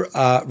clear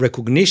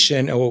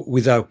recognition or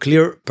with a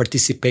clear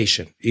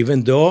participation,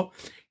 even though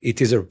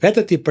it is a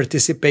repetitive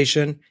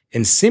participation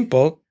and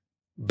simple,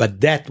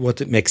 but that's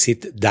what makes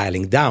it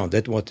dialing down.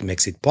 That's what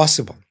makes it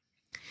possible.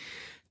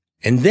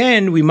 And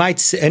then we might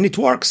say, and it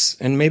works,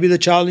 and maybe the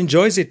child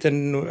enjoys it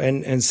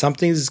and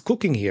something is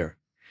cooking here.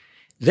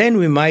 Then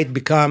we might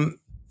become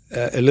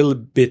a little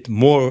bit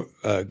more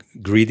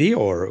greedy,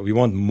 or we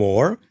want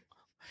more.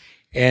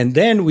 And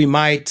then we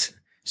might,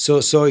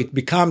 so it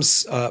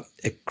becomes a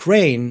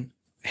crane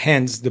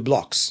hands the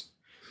blocks.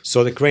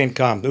 So the crane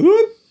comes,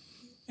 whoop,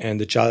 and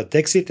the child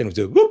takes it and we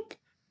do whoop,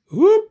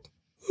 whoop,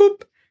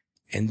 whoop.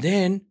 And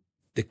then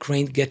the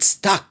crane gets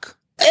stuck.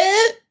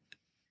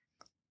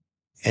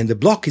 And the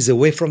block is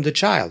away from the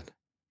child.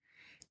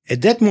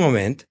 At that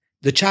moment,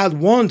 the child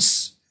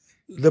wants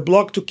the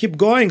block to keep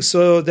going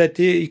so that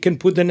he can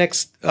put the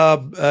next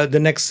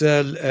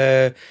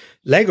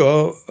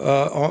Lego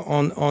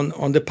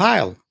on the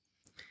pile.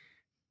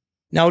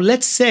 Now,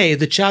 let's say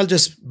the child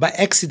just by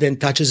accident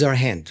touches our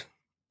hand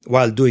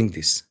while doing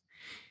this.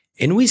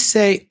 And we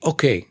say,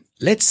 okay,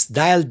 let's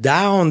dial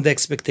down the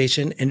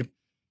expectation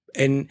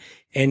and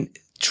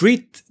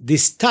treat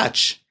this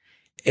touch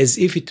as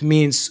if it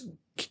means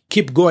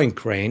keep going,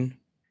 crane,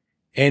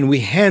 and we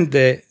hand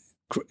the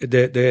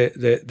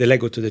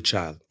Lego to the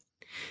child.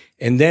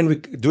 And then we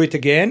do it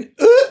again.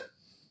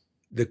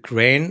 The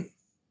crane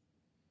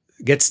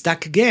gets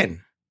stuck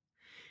again.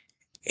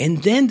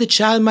 And then the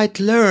child might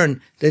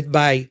learn that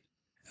by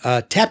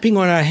tapping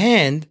on our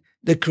hand,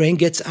 the crane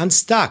gets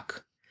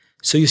unstuck.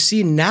 So you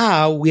see,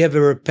 now we have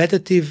a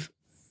repetitive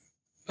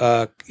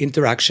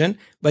interaction,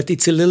 but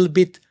it's a little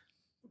bit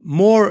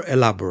more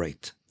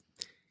elaborate.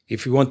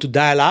 If we want to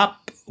dial up,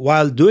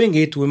 while doing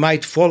it, we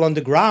might fall on the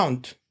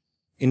ground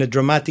in a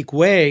dramatic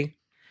way,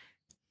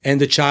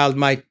 and the child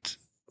might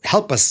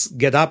help us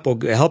get up or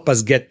help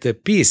us get the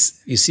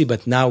piece, you see,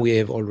 but now we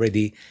have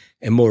already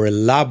a more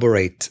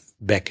elaborate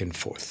back and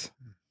forth.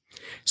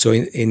 So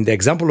in the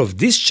example of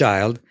this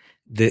child,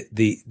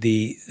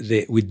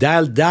 we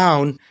dial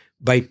down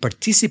by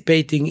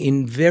participating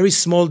in very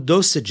small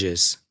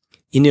dosages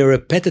in a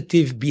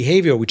repetitive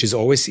behavior, which is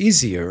always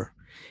easier,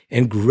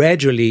 and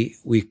gradually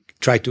we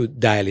try to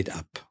dial it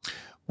up.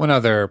 One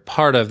other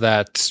part of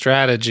that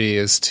strategy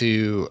is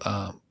to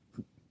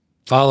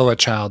follow a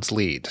child's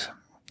lead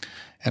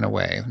in a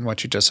way, in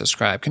what you just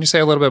described. Can you say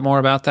a little bit more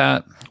about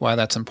that, why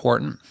that's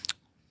important?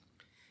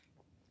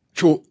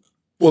 Sure.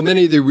 Well,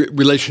 many of the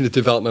relational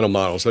developmental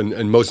models,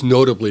 and most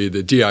notably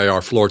the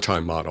DIR floor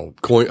time model,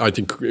 I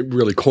think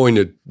really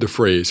coined the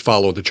phrase,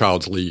 follow the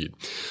child's lead.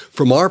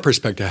 From our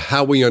perspective,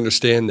 how we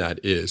understand that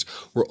is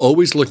we're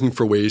always looking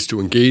for ways to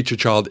engage a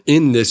child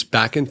in this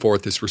back and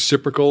forth, this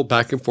reciprocal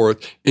back and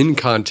forth in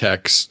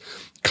context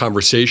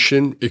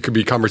conversation. It could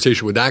be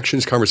conversation with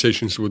actions,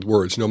 conversations with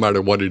words, no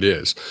matter what it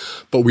is.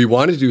 But we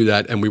want to do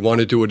that, and we want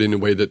to do it in a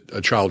way that a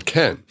child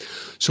can.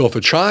 So if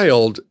a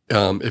child,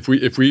 if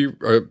we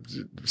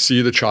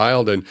see the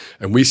child and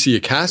we see a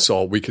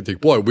castle, we could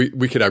think, boy,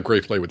 we could have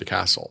great play with the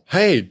castle.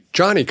 Hey,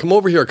 Johnny, come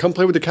over here. Come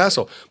play with the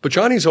castle. But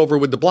Johnny's over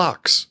with the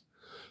blocks.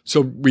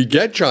 So we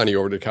get Johnny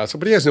over to the castle,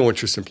 but he has no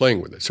interest in playing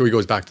with it. So he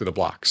goes back to the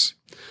blocks.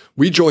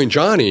 We join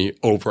Johnny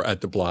over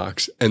at the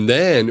blocks, and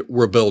then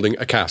we're building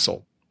a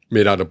castle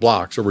made out of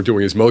blocks, or we're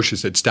doing, as Moshe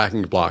said,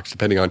 stacking blocks,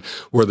 depending on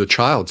where the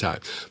child's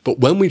at. But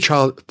when we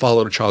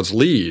follow the child's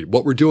lead,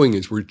 what we're doing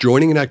is we're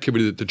joining an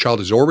activity that the child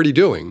is already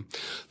doing.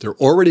 They're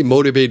already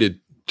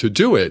motivated to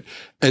do it,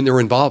 and they're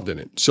involved in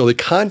it. So the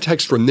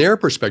context from their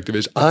perspective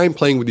is, I'm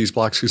playing with these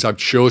blocks because I've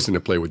chosen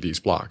to play with these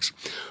blocks.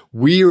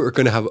 We are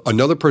going to have,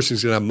 another person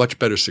is going to have much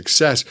better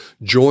success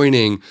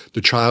joining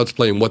the child's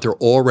play and what they're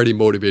already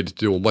motivated to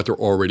do and what they're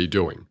already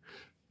doing.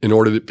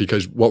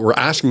 Because what we're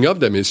asking of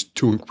them is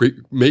to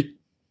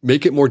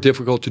make it more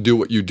difficult to do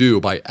what you do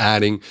by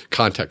adding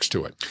context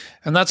to it.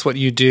 And that's what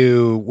you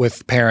do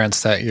with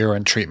parents that you're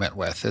in treatment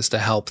with, is to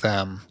help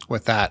them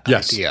with that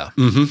idea.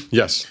 Mm-hmm.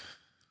 Yes.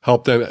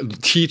 Help them,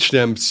 teach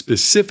them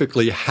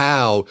specifically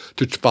how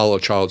to follow a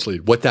child's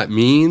lead, what that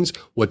means,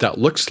 what that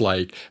looks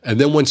like.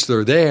 And then once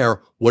they're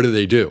there, what do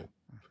they do?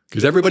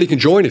 Because everybody can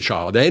join a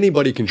child.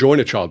 Anybody can join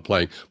a child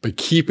playing, but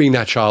keeping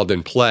that child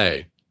in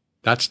play,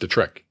 that's the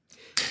trick.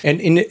 And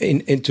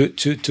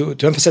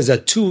to emphasize, there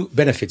are two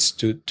benefits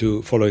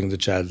to following the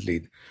child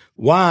lead.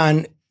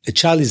 One, a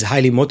child is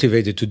highly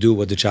motivated to do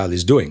what the child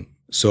is doing.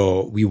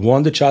 So we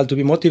want the child to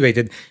be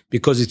motivated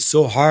because it's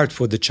so hard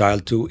for the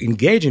child to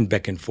engage in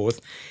back and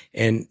forth,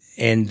 and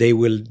they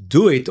will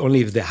do it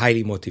only if they're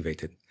highly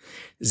motivated.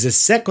 The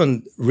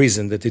second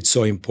reason that it's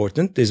so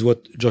important is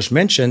what Josh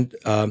mentioned,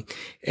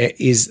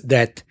 is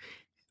that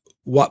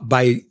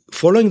by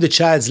following the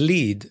child's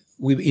lead,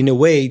 we, in a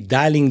way,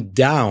 dialing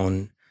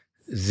down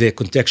the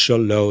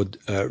contextual load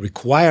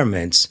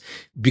requirements,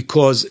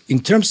 because in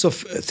terms of,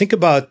 think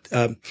about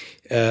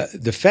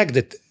the fact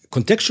that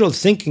contextual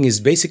thinking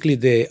is basically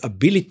the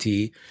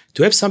ability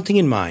to have something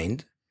in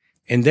mind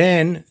and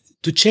then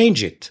to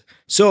change it.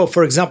 So,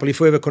 for example, if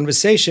we have a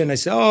conversation, I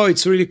say, oh,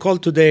 it's really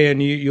cold today.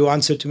 And you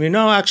answer to me,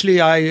 no,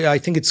 actually, I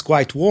think it's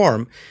quite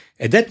warm.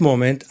 At that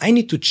moment, I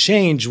need to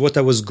change what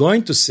I was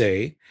going to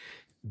say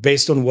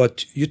based on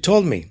what you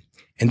told me.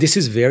 And this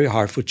is very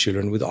hard for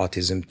children with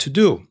autism to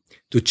do,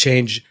 to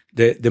change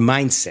the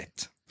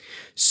mindset.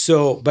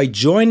 So by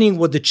joining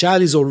what the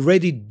child is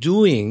already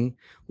doing,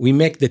 we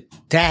make the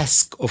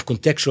task of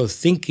contextual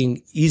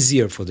thinking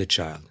easier for the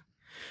child.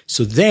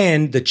 So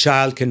then the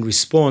child can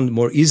respond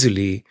more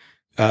easily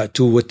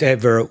to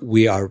whatever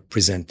we are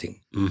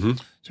presenting. Mm-hmm.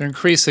 So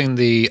increasing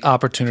the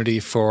opportunity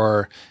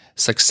for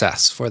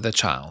success for the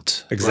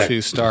child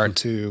to start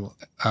to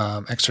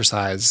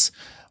exercise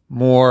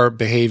more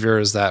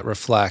behaviors that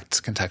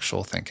reflect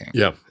contextual thinking.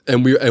 Yeah,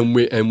 and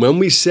when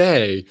we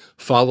say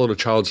follow the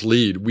child's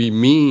lead, we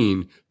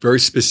mean very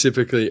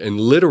specifically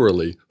and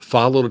literally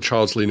follow the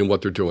child's lead in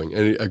what they're doing.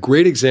 And a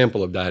great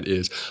example of that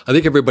is, I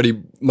think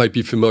everybody might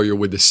be familiar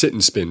with the sit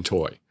and spin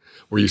toy,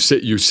 where you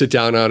sit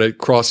down on it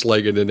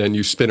cross-legged and then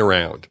you spin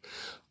around.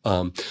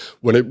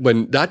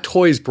 When that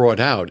toy is brought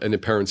out and the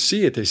parents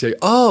see it, they say,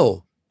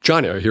 "Oh,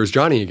 Johnny," here's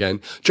Johnny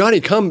again. "Johnny,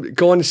 come,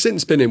 go on a sit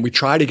and spin." And we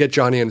try to get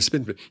Johnny on a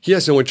spin. He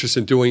has no interest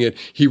in doing it.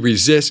 He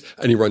resists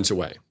and he runs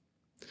away.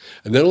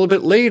 And then a little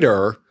bit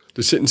later,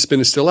 the sit and spin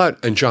is still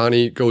out and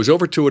Johnny goes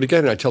over to it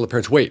again. And I tell the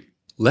parents, "Wait,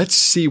 let's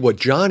see what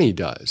Johnny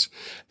does."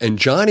 And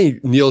Johnny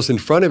kneels in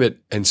front of it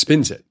and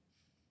spins it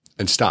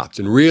and stops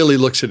and really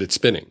looks at it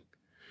spinning.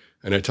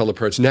 And I tell the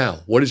parents,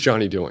 "Now, what is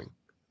Johnny doing?"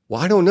 "Well,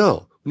 I don't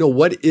know." "No,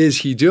 what is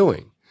he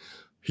doing?"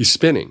 "He's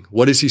spinning."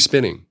 "What is he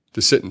spinning?"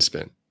 "The sit and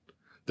spin."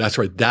 That's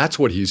right. That's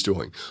what he's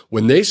doing.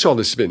 When they saw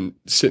the sit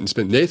and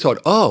spin, they thought,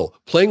 oh,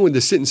 playing with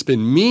the sit and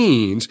spin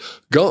means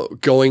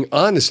going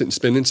on the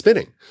sit and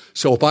spinning.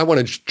 So if I want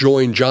to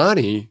join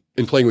Johnny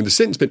in playing with the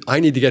sit and spin, I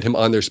need to get him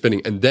on there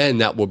spinning, and then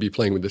that will be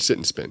playing with the sit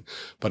and spin.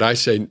 But I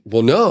say,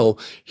 well, no,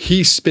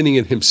 he's spinning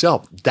it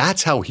himself.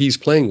 That's how he's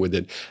playing with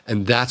it,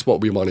 and that's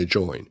what we want to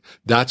join.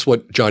 That's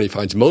what Johnny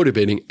finds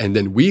motivating, and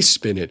then we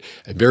spin it,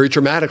 and very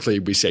dramatically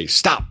we say,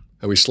 stop,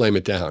 and we slam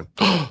it down.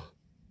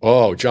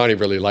 Oh, Johnny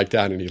really liked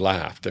that, and he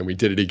laughed, and we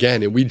did it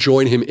again, and we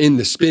join him in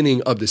the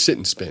spinning of the sit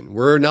and spin.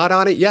 We're not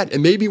on it yet,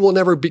 and maybe we'll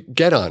never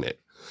get on it.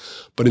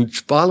 But in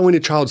following a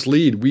child's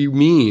lead, we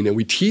mean, and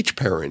we teach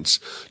parents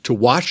to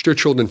watch their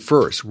children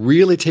first,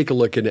 really take a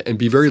look at it and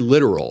be very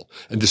literal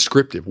and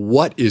descriptive.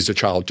 What is the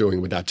child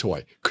doing with that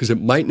toy? Because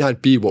it might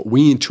not be what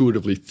we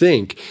intuitively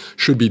think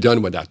should be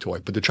done with that toy,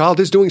 but the child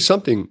is doing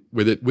something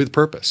with it with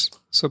purpose.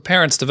 So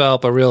parents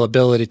develop a real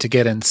ability to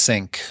get in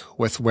sync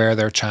with where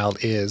their child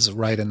is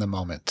right in the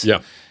moment.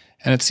 Yeah.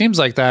 And it seems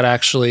like that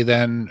actually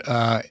then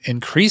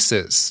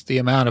increases the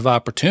amount of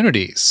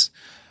opportunities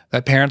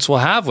that parents will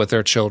have with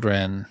their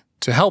children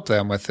to help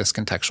them with this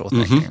contextual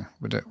thinking.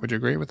 Mm-hmm. Would you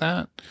agree with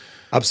that?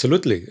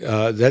 Absolutely.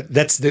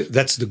 That's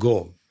the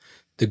goal.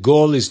 The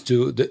goal is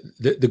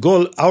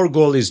our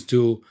goal is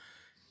to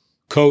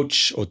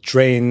coach or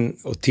train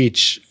or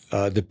teach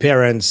the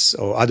parents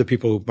or other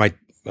people who might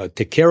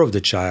take care of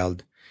the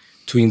child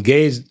to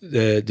engage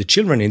the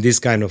children in this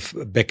kind of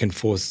back and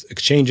forth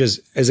exchanges.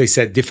 As I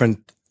said,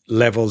 different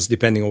levels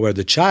depending on where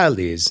the child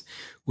is,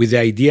 with the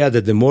idea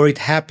that the more it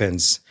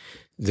happens,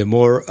 the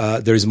more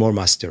there is more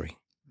mastery.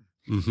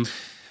 Mm-hmm.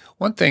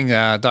 One thing,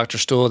 Dr.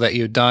 Shtuhl, that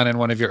you'd done in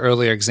one of your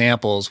earlier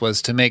examples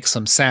was to make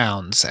some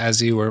sounds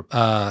as you were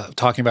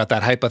talking about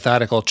that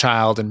hypothetical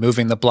child and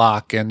moving the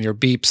block and your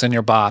beeps and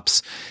your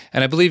bops.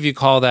 And I believe you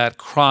call that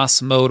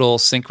cross-modal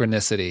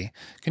synchronicity.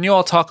 Can you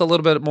all talk a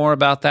little bit more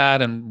about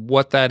that and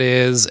what that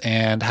is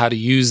and how to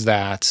use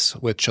that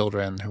with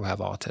children who have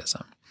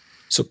autism?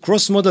 So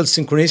cross-modal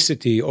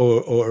synchronicity,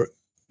 or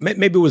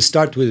maybe we'll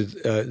start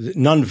with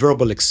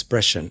nonverbal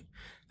expression.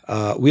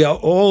 We are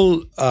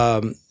all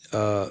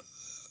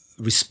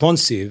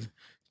responsive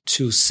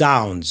to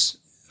sounds.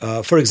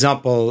 For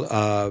example,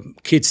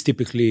 kids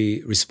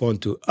typically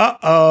respond to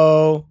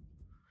 "uh-oh."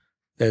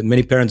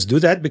 Many parents do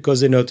that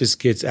because they notice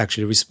kids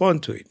actually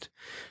respond to it.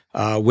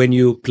 When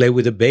you play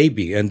with a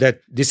baby, and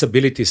that this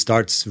ability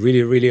starts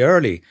really, really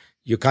early.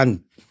 You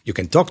can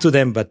talk to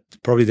them, but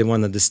probably they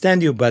won't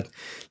understand you. But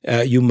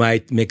you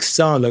might make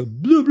sound like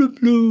 "blue, blue,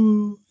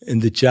 blue,"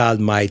 and the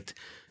child might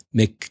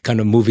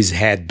move his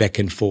head back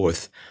and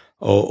forth.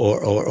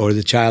 Or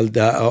the child,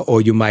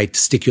 or you might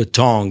stick your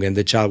tongue and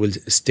the child will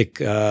stick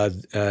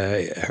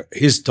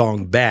his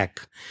tongue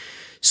back.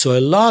 So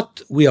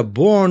we are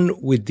born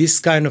with this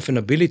kind of an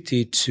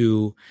ability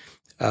to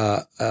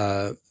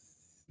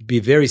be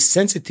very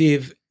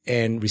sensitive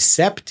and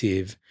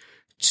receptive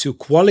to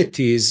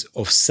qualities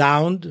of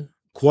sound,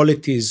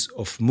 qualities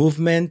of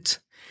movement.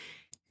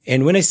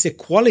 And when I say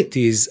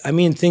qualities, I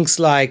mean things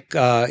like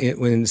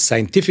in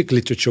scientific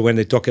literature, when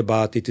they talk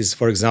about it, is,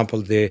 for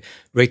example, the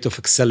rate of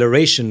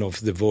acceleration of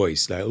the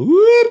voice, like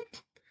whoop.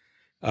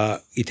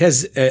 It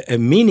has a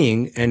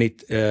meaning, and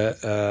it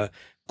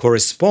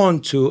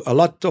corresponds to a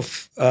lot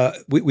of.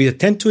 We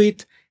attend to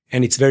it,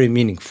 and it's very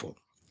meaningful.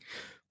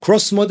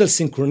 Cross-modal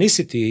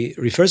synchronicity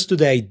refers to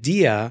the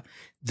idea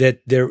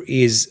that there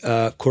is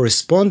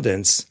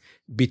correspondence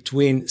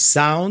between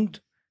sound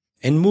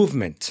and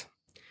movement.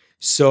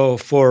 So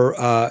for,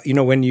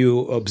 when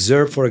you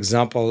observe, for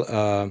example,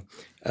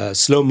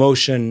 slow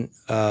motion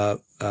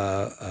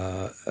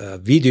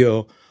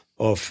video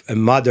of a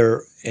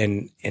mother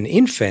and an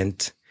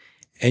infant,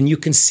 and you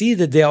can see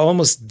that they are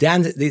almost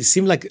they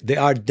seem like they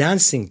are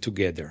dancing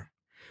together.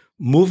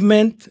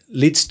 Movement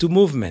leads to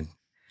movement.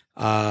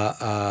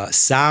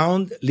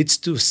 Sound leads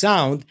to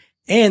sound.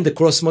 And the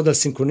cross-modal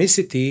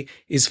synchronicity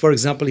is, for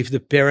example, if the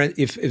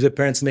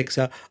parents make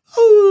a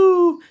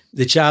oh,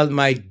 the child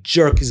might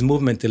jerk his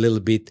movement a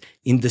little bit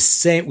with the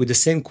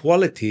same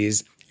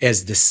qualities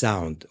as the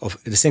sound, of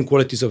the same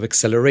qualities of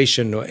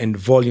acceleration and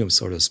volume,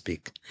 so to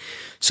speak.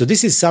 So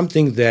this is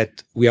something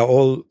that we are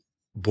all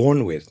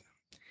born with.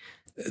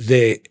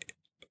 The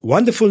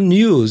wonderful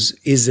news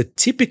is that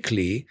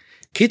typically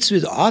kids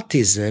with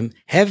autism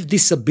have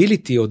this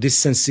ability or this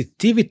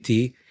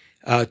sensitivity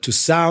to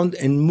sound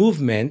and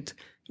movement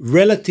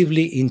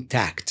relatively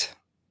intact.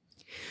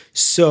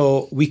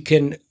 So we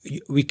can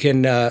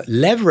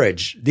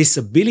leverage this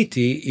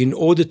ability in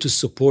order to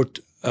support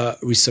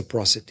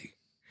reciprocity.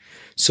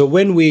 So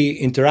when we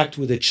interact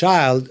with a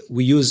child,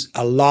 we use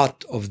a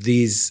lot of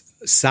these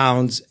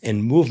sounds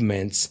and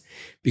movements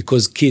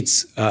because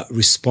kids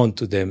respond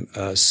to them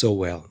so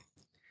well.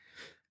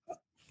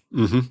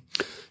 Mm-hmm.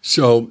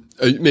 So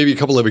maybe a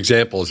couple of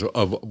examples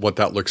of what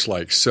that looks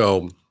like.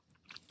 So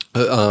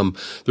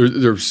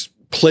there's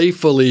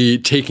playfully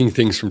taking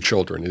things from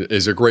children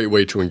is a great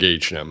way to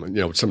engage them.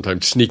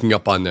 Sometimes sneaking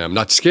up on them,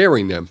 not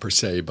scaring them per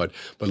se, but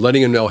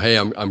letting them know, hey,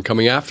 I'm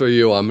coming after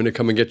you. I'm going to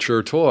come and get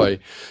your toy.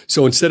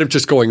 So instead of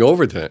just going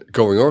over to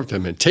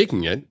them and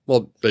taking it,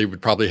 well, they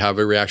would probably have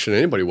a reaction to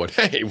anybody would.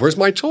 Hey, where's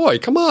my toy?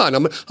 Come on,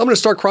 I'm going to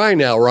start crying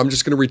now, or I'm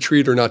just going to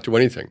retreat or not do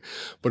anything.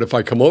 But if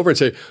I come over and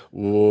say,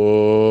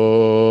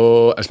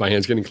 whoa, as my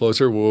hand's getting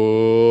closer,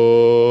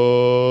 whoa.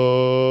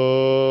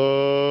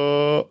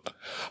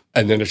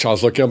 And then the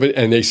child's looking up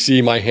and they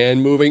see my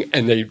hand moving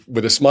and they,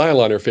 with a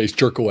smile on their face,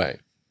 jerk away.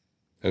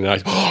 And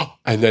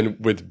and then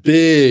with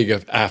big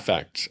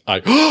affect,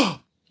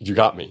 you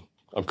got me.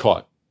 I'm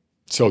caught.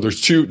 So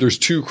there's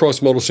two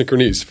cross-modal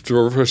synchronies.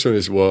 The first one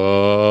is,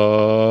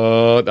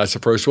 whoa, that's the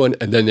first one.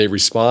 And then they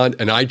respond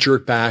and I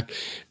jerk back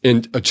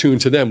and attune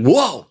to them.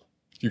 Whoa,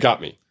 you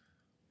got me.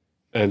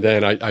 And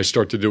then I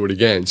start to do it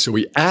again. So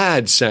we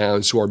add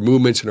sounds to our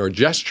movements and our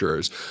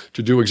gestures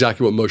to do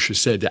exactly what Moshe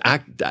said,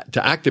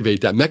 to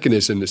activate that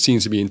mechanism that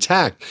seems to be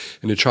intact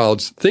in the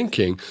child's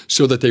thinking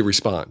so that they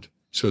respond.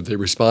 So that they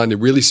respond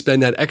and really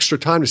spend that extra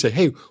time to say,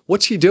 hey,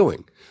 what's he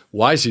doing?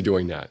 Why is he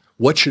doing that?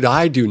 What should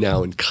I do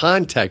now in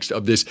context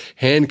of this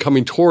hand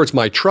coming towards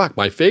my truck,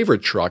 my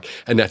favorite truck,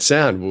 and that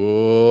sound,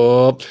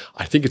 whoa,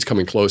 I think it's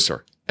coming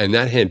closer. And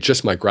that hand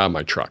just might grab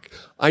my truck.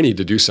 I need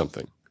to do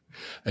something.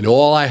 And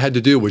all I had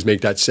to do was make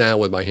that sound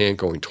with my hand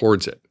going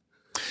towards it.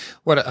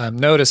 What I'm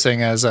noticing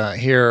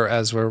here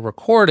as we're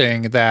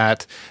recording,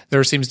 that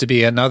there seems to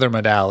be another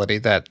modality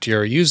that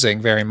you're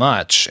using very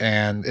much,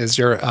 and is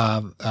your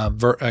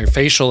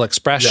facial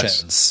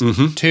expressions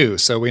too.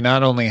 So we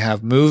not only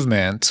have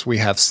movement, we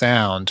have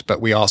sound,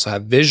 but we also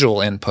have visual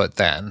input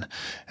then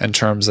in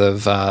terms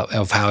of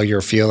how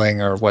you're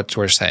feeling or what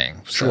we're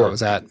saying. Sure, so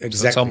is that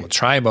exactly. It's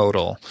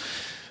trimodal.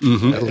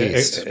 Mm-hmm. At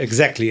least.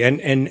 Exactly.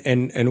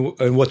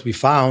 And what we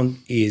found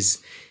is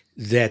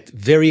that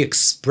very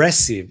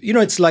expressive,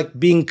 it's like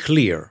being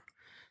clear.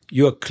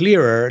 You're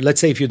clearer. Let's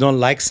say if you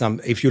like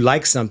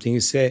something, you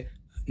say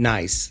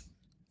nice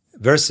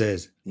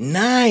versus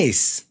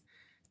nice.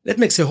 That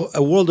makes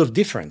a world of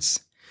difference.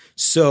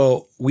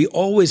 So we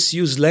always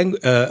use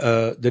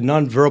the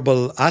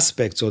nonverbal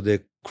aspects or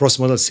the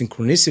cross-modal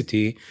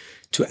synchronicity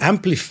to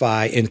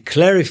amplify and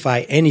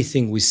clarify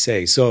anything we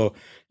say. So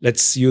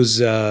let's use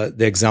the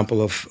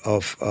example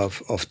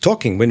of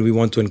talking when we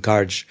want to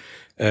encourage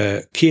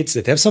kids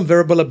that have some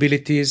verbal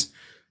abilities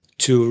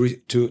to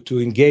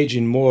engage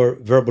in more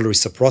verbal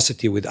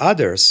reciprocity with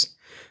others.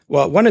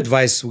 Well, one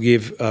advice we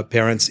give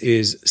parents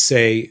is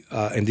say,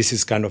 and this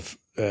is kind of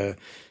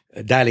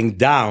dialing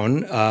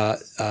down,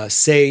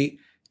 say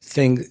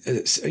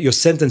your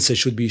sentences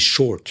should be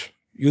short.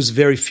 Use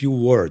very few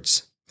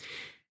words.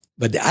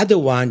 But the other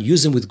one,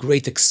 use them with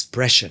great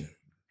expression.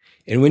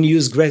 And when you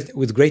use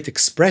with great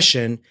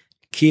expression,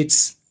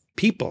 kids,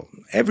 people,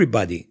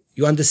 everybody,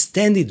 you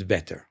understand it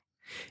better.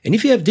 And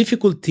if you have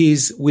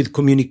difficulties with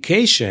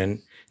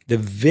communication, the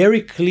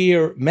very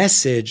clear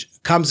message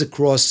comes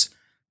across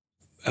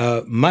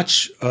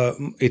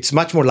it's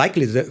much more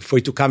likely for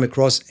it to come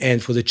across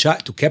and for the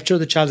child to capture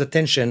the child's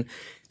attention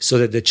so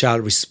that the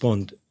child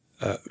respond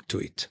to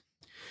it.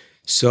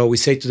 So we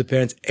say to the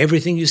parents,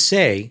 everything you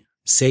say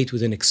it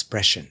with an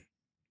expression.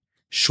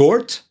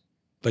 Short,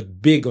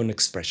 but big on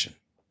expression.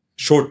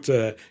 Short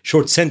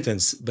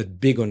sentence, but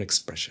big on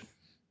expression.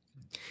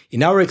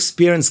 In our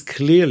experience,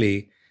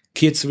 clearly,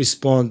 kids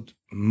respond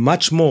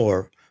much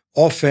more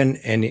often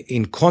and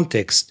in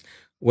context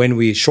when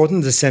we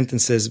shorten the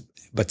sentences,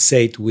 but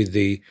say it with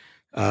the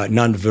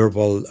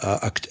nonverbal,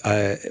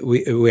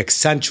 we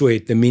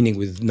accentuate the meaning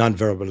with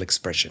nonverbal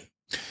expression.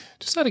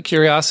 Just out of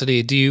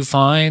curiosity, do you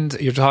find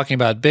you're talking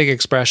about big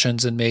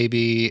expressions and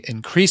maybe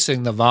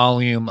increasing the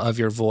volume of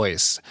your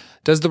voice?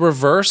 Does the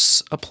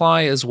reverse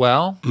apply as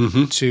well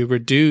to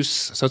reduce?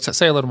 So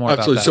say a little more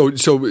about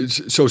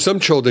that. So some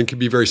children can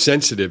be very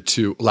sensitive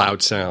to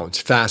loud sounds,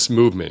 fast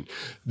movement.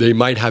 They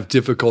might have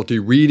difficulty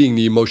reading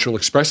the emotional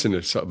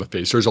expressiveness of a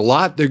face. There's a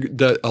lot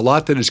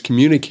that is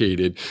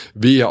communicated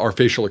via our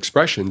facial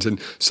expressions,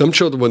 and some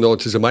children with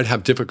autism might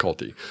have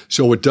difficulty.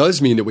 So it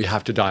does mean that we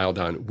have to dial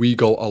down. We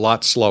go a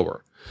lot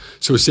slower.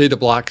 So say the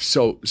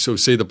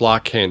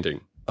block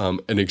handing.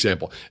 An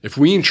example. If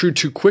we intrude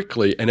too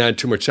quickly and add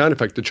too much sound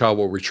effect, the child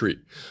will retreat.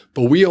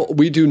 But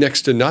we do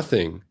next to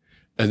nothing,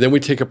 and then we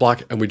take a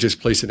block and we just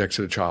place it next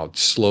to the child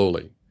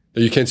slowly.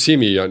 Now, you can't see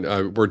me.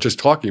 We're just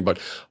talking, but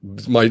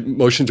my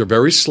motions are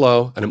very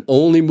slow, and I'm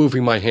only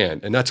moving my hand.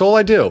 And that's all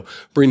I do,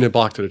 bring the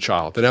block to the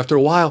child. And after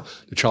a while,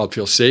 the child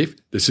feels safe.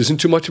 This isn't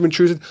too much of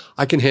intrusion.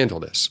 I can handle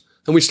this.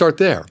 And we start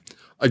there.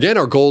 Again,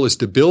 our goal is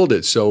to build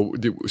it so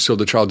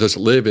the child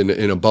doesn't live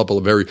in a bubble,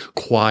 a very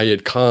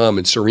quiet, calm,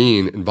 and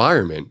serene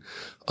environment.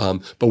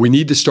 But we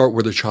need to start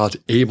where the child's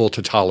able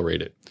to tolerate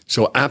it.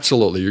 So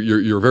absolutely,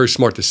 you're very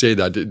smart to say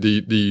that.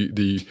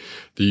 The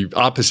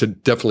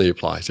opposite definitely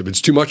applies. If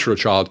it's too much for a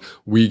child,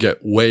 we get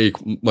way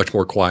much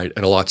more quiet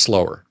and a lot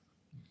slower.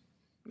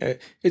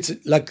 It's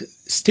like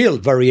still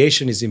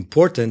variation is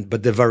important,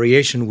 but the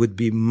variation would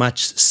be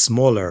much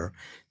smaller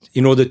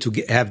in order to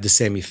have the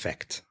same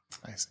effect.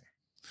 I see.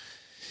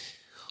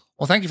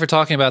 Well, thank you for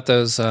talking about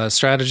those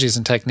strategies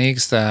and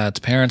techniques that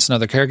parents and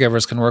other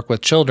caregivers can work with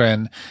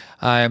children.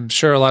 I'm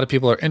sure a lot of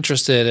people are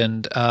interested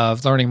in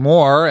learning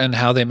more and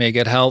how they may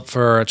get help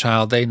for a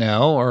child they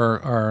know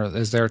or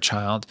is their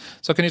child.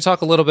 So can you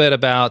talk a little bit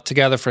about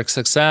Together for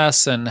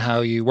Success and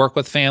how you work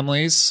with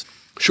families?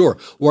 Sure.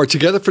 Well, our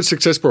Together for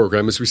Success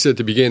program, as we said at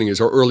the beginning, is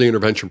our early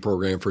intervention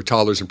program for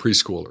toddlers and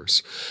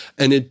preschoolers.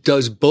 And it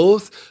does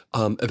both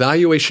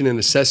evaluation and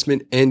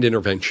assessment and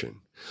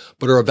intervention.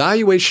 But our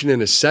evaluation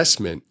and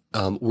assessment,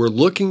 we're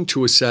looking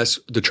to assess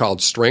the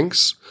child's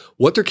strengths,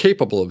 what they're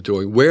capable of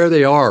doing, where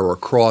they are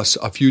across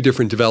a few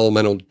different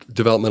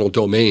developmental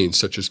domains,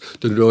 such as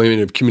the domain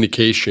of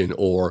communication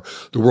or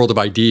the world of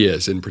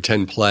ideas and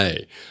pretend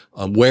play.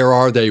 Where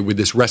are they with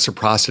this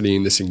reciprocity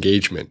and this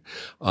engagement?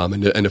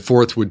 And the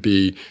fourth would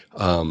be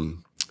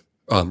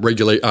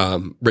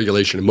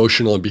regulation,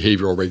 emotional and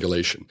behavioral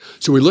regulation.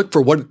 So we look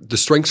for what the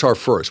strengths are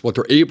first, what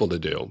they're able to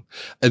do,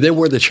 and then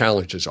where the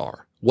challenges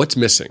are. What's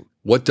missing?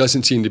 What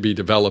doesn't seem to be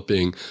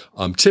developing?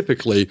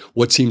 Typically,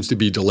 what seems to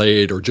be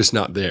delayed or just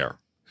not there?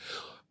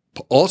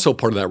 Also,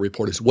 part of that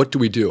report is what do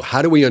we do?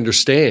 How do we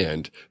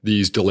understand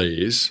these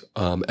delays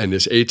and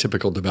this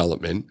atypical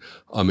development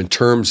in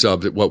terms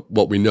of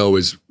what we know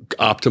is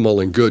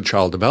optimal and good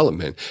child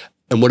development?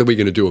 And what are we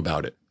going to do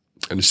about it?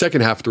 And the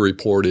second half of the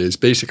report is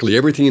basically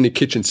everything in the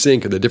kitchen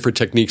sink and the different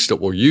techniques that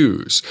we'll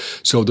use.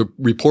 So the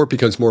report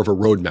becomes more of a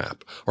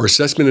roadmap. Our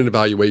assessment and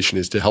evaluation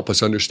is to help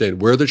us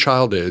understand where the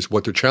child is,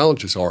 what their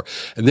challenges are,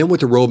 and then what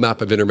the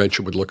roadmap of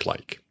intervention would look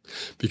like.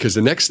 Because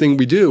the next thing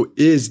we do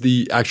is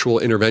the actual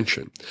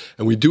intervention.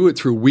 And we do it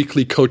through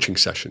weekly coaching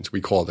sessions,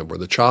 we call them, where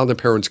the child and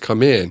parents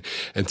come in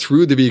and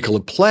through the vehicle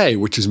of play,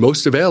 which is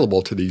most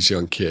available to these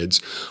young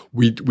kids,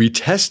 we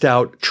test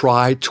out,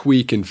 try,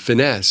 tweak, and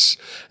finesse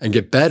and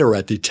get better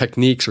at the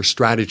techniques or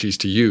strategies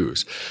to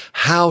use.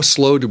 How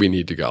slow do we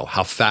need to go?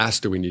 How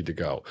fast do we need to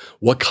go?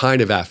 What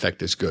kind of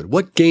affect is good?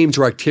 What games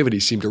or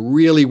activities seem to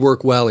really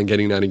work well in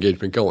getting that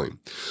engagement going?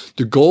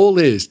 The goal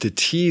is to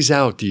tease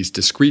out these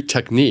discrete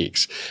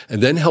techniques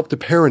and then help the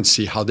parents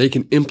see how they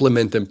can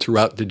implement them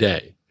throughout the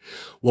day.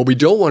 What we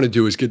don't want to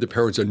do is give the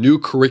parents a new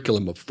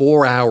curriculum of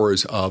 4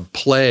 hours of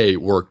play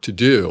work to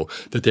do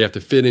that they have to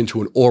fit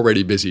into an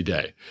already busy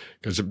day.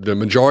 Because the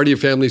majority of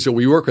families that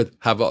we work with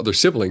have other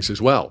siblings as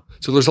well.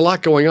 So there's a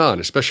lot going on,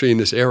 especially in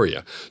this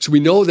area. So we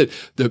know that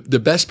the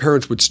best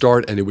parents would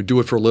start and they would do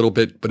it for a little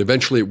bit, but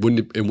eventually it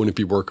wouldn't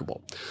be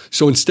workable.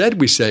 So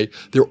instead we say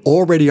there are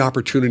already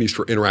opportunities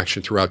for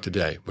interaction throughout the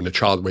day. When the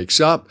child wakes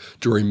up,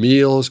 during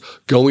meals,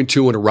 going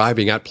to and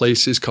arriving at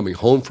places, coming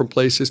home from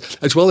places,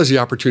 as well as the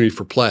opportunity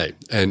for play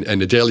and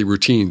the daily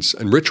routines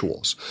and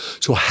rituals.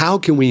 So how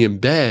can we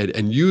embed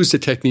and use the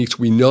techniques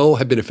we know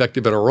have been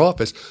effective in our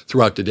office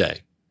throughout the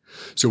day?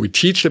 So we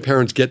teach the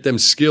parents, get them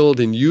skilled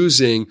in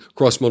using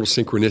cross-modal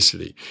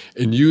synchronicity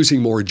and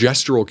using more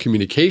gestural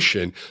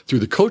communication through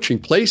the coaching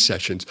play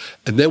sessions.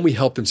 And then we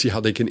help them see how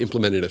they can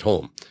implement it at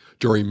home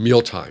during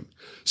mealtime.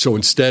 So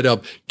instead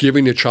of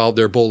giving the child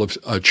their bowl of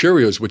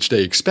Cheerios, which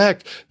they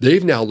expect,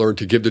 they've now learned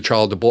to give the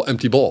child the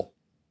empty bowl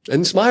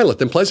and smile at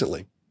them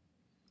pleasantly.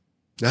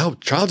 Now,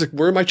 child's like,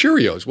 where are my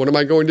Cheerios? What am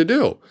I going to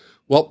do?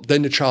 Well,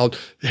 then the child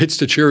hits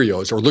the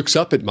Cheerios or looks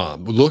up at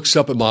mom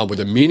with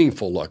a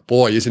meaningful look.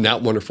 Boy, isn't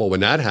that wonderful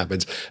when that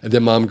happens? And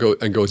then mom goes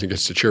and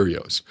gets the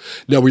Cheerios.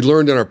 Now, we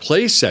learned in our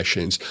play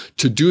sessions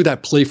to do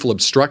that playful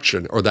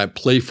obstruction or that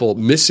playful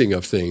missing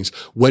of things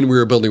when we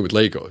were building with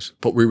Legos.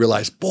 But we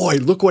realized, boy,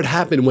 look what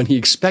happened when he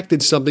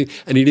expected something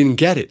and he didn't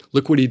get it.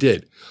 Look what he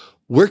did.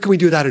 Where can we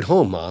do that at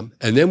home, Mom?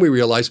 And then we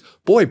realized,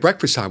 boy,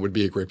 breakfast time would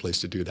be a great place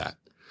to do that.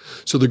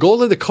 So the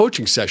goal of the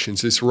coaching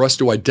sessions is for us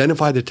to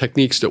identify the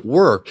techniques that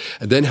work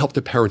and then help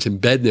the parents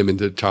embed them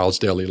into the child's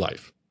daily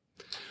life.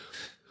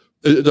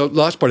 The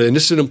last part, and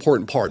this is an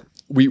important part,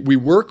 we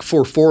work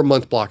for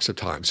 4-month blocks of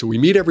time. So we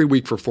meet every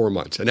week for 4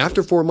 months. And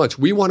after 4 months,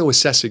 we want to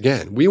assess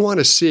again. We want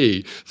to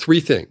see 3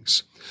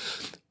 things.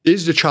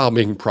 Is the child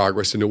making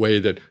progress in the way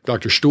that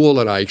Dr. Shtuhl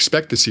and I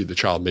expect to see the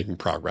child making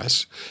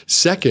progress?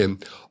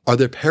 Second, are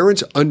the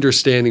parents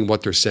understanding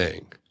what they're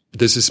saying?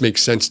 Does this make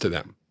sense to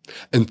them?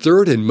 And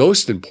third, and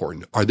most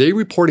important, are they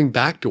reporting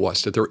back to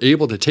us that they're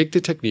able to take the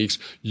techniques,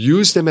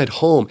 use them at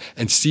home,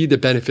 and see the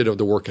benefit of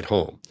the work at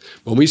home?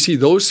 When we see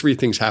those 3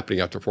 things happening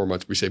after 4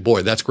 months, we say,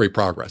 boy, that's great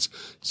progress.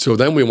 So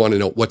then we want to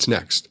know what's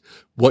next.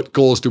 What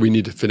goals do we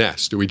need to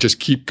finesse? Do we just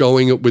keep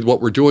going with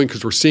what we're doing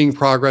because we're seeing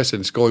progress and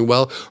it's going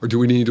well? Or do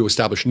we need to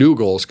establish new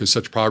goals because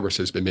such progress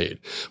has been made?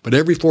 But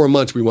every 4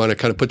 months, we want to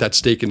kind of put that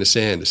stake in the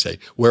sand to say,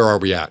 where are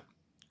we at?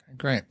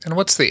 Great. And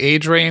what's the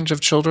age range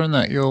of children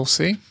that you'll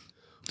see?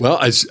 Well,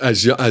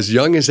 as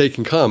young as they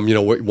can come,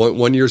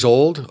 1 year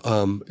old,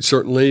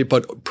 certainly,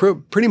 but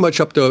pretty much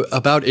up to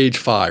about age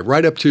 5,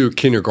 right up to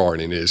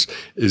kindergarten is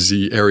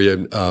the area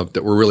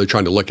that we're really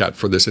trying to look at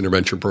for this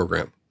intervention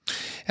program.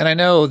 And I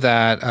know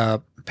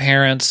that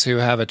parents who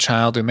have a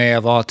child who may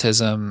have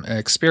autism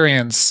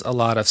experience a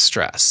lot of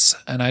stress.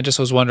 And I just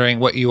was wondering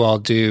what you all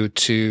do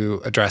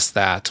to address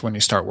that when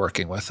you start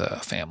working with a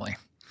family.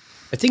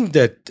 I think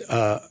that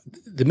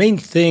the main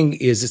thing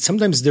is that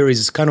sometimes there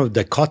is kind of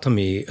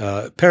dichotomy.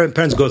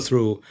 Parents go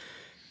through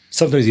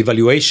sometimes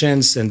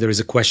evaluations, and there is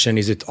a question: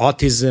 is it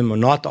autism or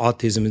not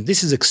autism? And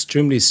this is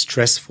extremely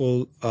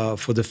stressful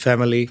for the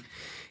family.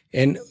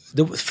 And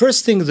the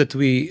first thing that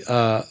we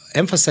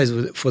emphasize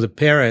for the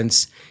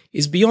parents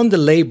is beyond the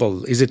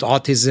label: is it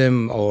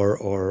autism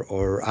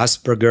or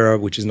Asperger,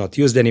 which is not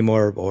used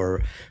anymore,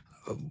 or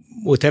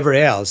whatever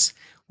else.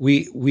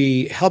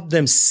 We help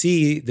them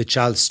see the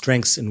child's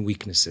strengths and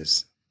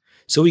weaknesses.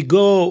 So we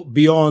go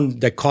beyond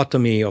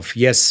dichotomy of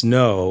yes,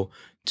 no,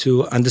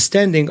 to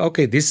understanding,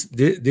 okay, these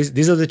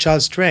are the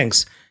child's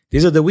strengths.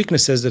 These are the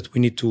weaknesses that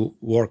we need to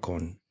work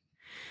on.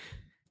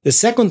 The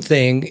second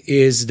thing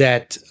is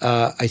that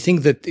I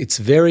think that it's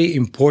very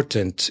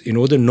important, in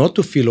order not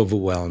to feel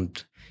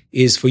overwhelmed,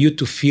 is for you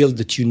to feel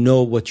that you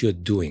know what you're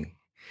doing.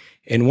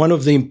 And one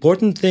of the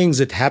important things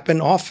that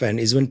happen often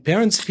is when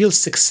parents feel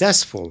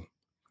successful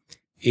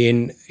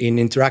in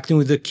interacting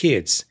with their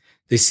kids,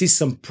 they see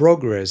some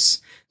progress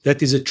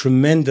that is a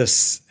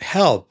tremendous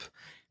help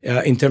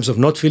in terms of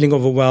not feeling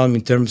overwhelmed,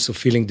 in terms of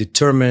feeling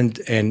determined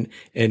and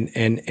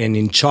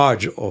in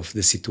charge of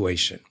the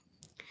situation.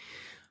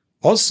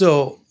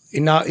 Also,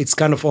 it's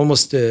kind of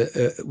almost,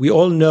 we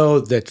all know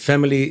that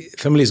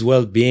family's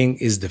well-being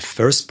is the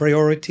first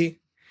priority.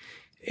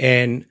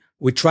 And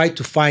we try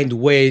to find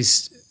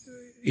ways,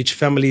 each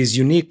family is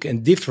unique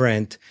and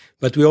different,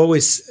 but we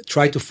always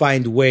try to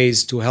find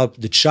ways to help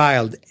the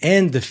child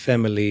and the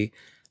family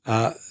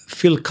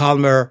feel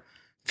calmer,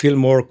 feel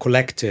more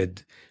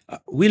collected.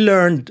 We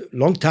learned a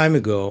long time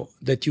ago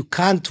that you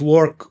can't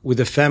work with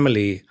a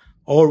family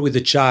or with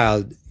a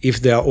child if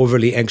they are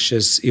overly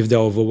anxious, if they're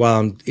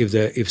overwhelmed,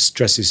 if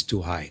stress is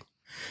too high.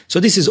 So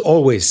this is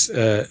always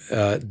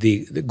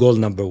the goal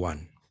number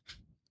 1.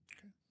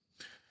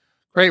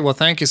 Great. Well,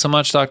 thank you so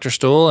much, Dr.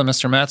 Shtuhl and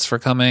Mr. Metz, for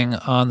coming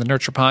on the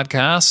Nurture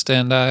podcast.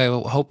 And I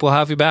hope we'll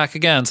have you back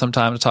again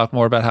sometime to talk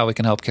more about how we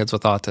can help kids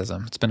with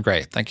autism. It's been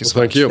great. Thank you so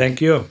much.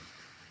 Thank you.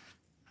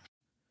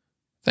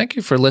 Thank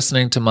you for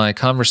listening to my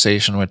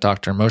conversation with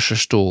Dr. Moshe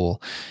Shtuhl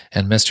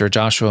and Mr.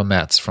 Joshua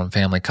Metz from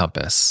Family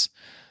Compass.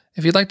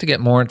 If you'd like to get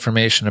more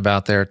information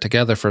about their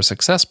Together for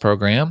Success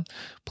program,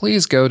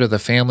 please go to the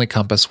Family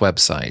Compass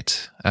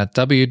website at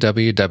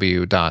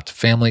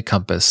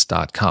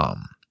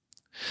www.familycompass.com.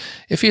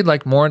 If you'd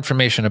like more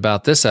information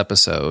about this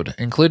episode,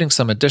 including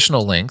some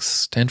additional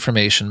links to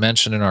information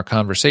mentioned in our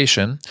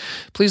conversation,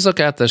 please look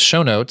at the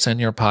show notes in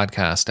your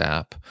podcast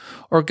app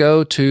or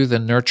go to the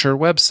Nurture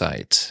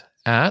website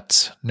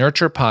at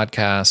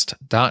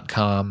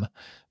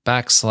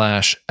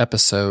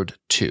nurturepodcast.com/episode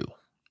 2.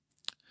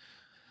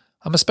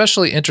 I'm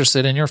especially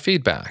interested in your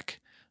feedback.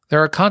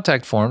 There are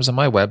contact forms on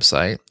my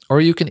website, or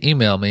you can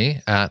email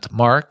me at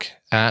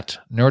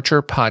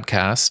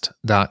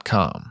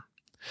mark@nurturepodcast.com.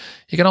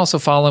 You can also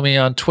follow me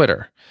on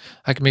Twitter.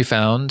 I can be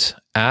found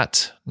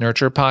at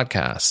Nurture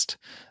Podcast.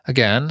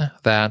 Again,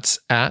 that's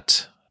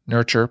at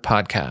Nurture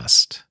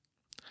Podcast.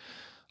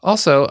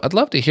 Also, I'd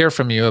love to hear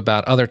from you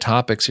about other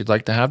topics you'd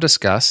like to have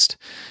discussed,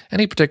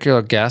 any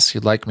particular guests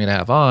you'd like me to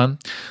have on,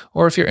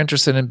 or if you're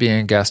interested in being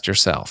a guest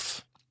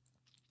yourself.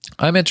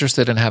 I'm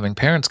interested in having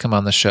parents come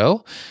on the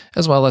show,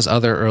 as well as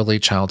other early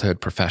childhood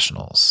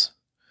professionals.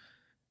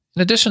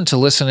 In addition to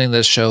listening to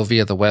this show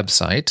via the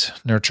website,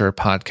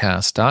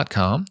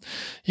 nurturepodcast.com,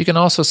 you can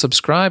also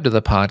subscribe to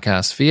the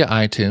podcast via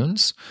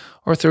iTunes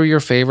or through your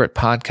favorite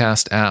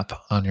podcast app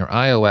on your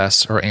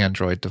iOS or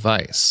Android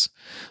device.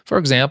 For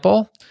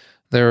example,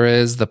 there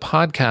is the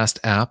podcast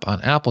app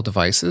on Apple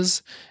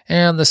devices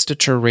and the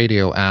Stitcher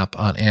Radio app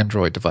on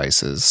Android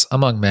devices,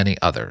 among many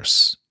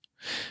others.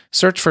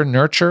 Search for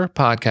Nurture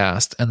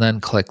Podcast and then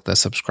click the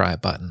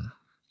subscribe button.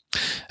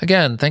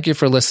 Again, thank you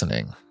for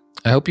listening.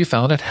 I hope you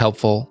found it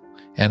helpful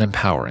and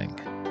empowering.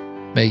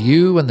 May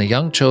you and the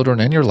young children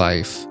in your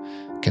life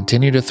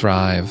continue to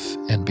thrive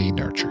and be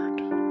nurtured.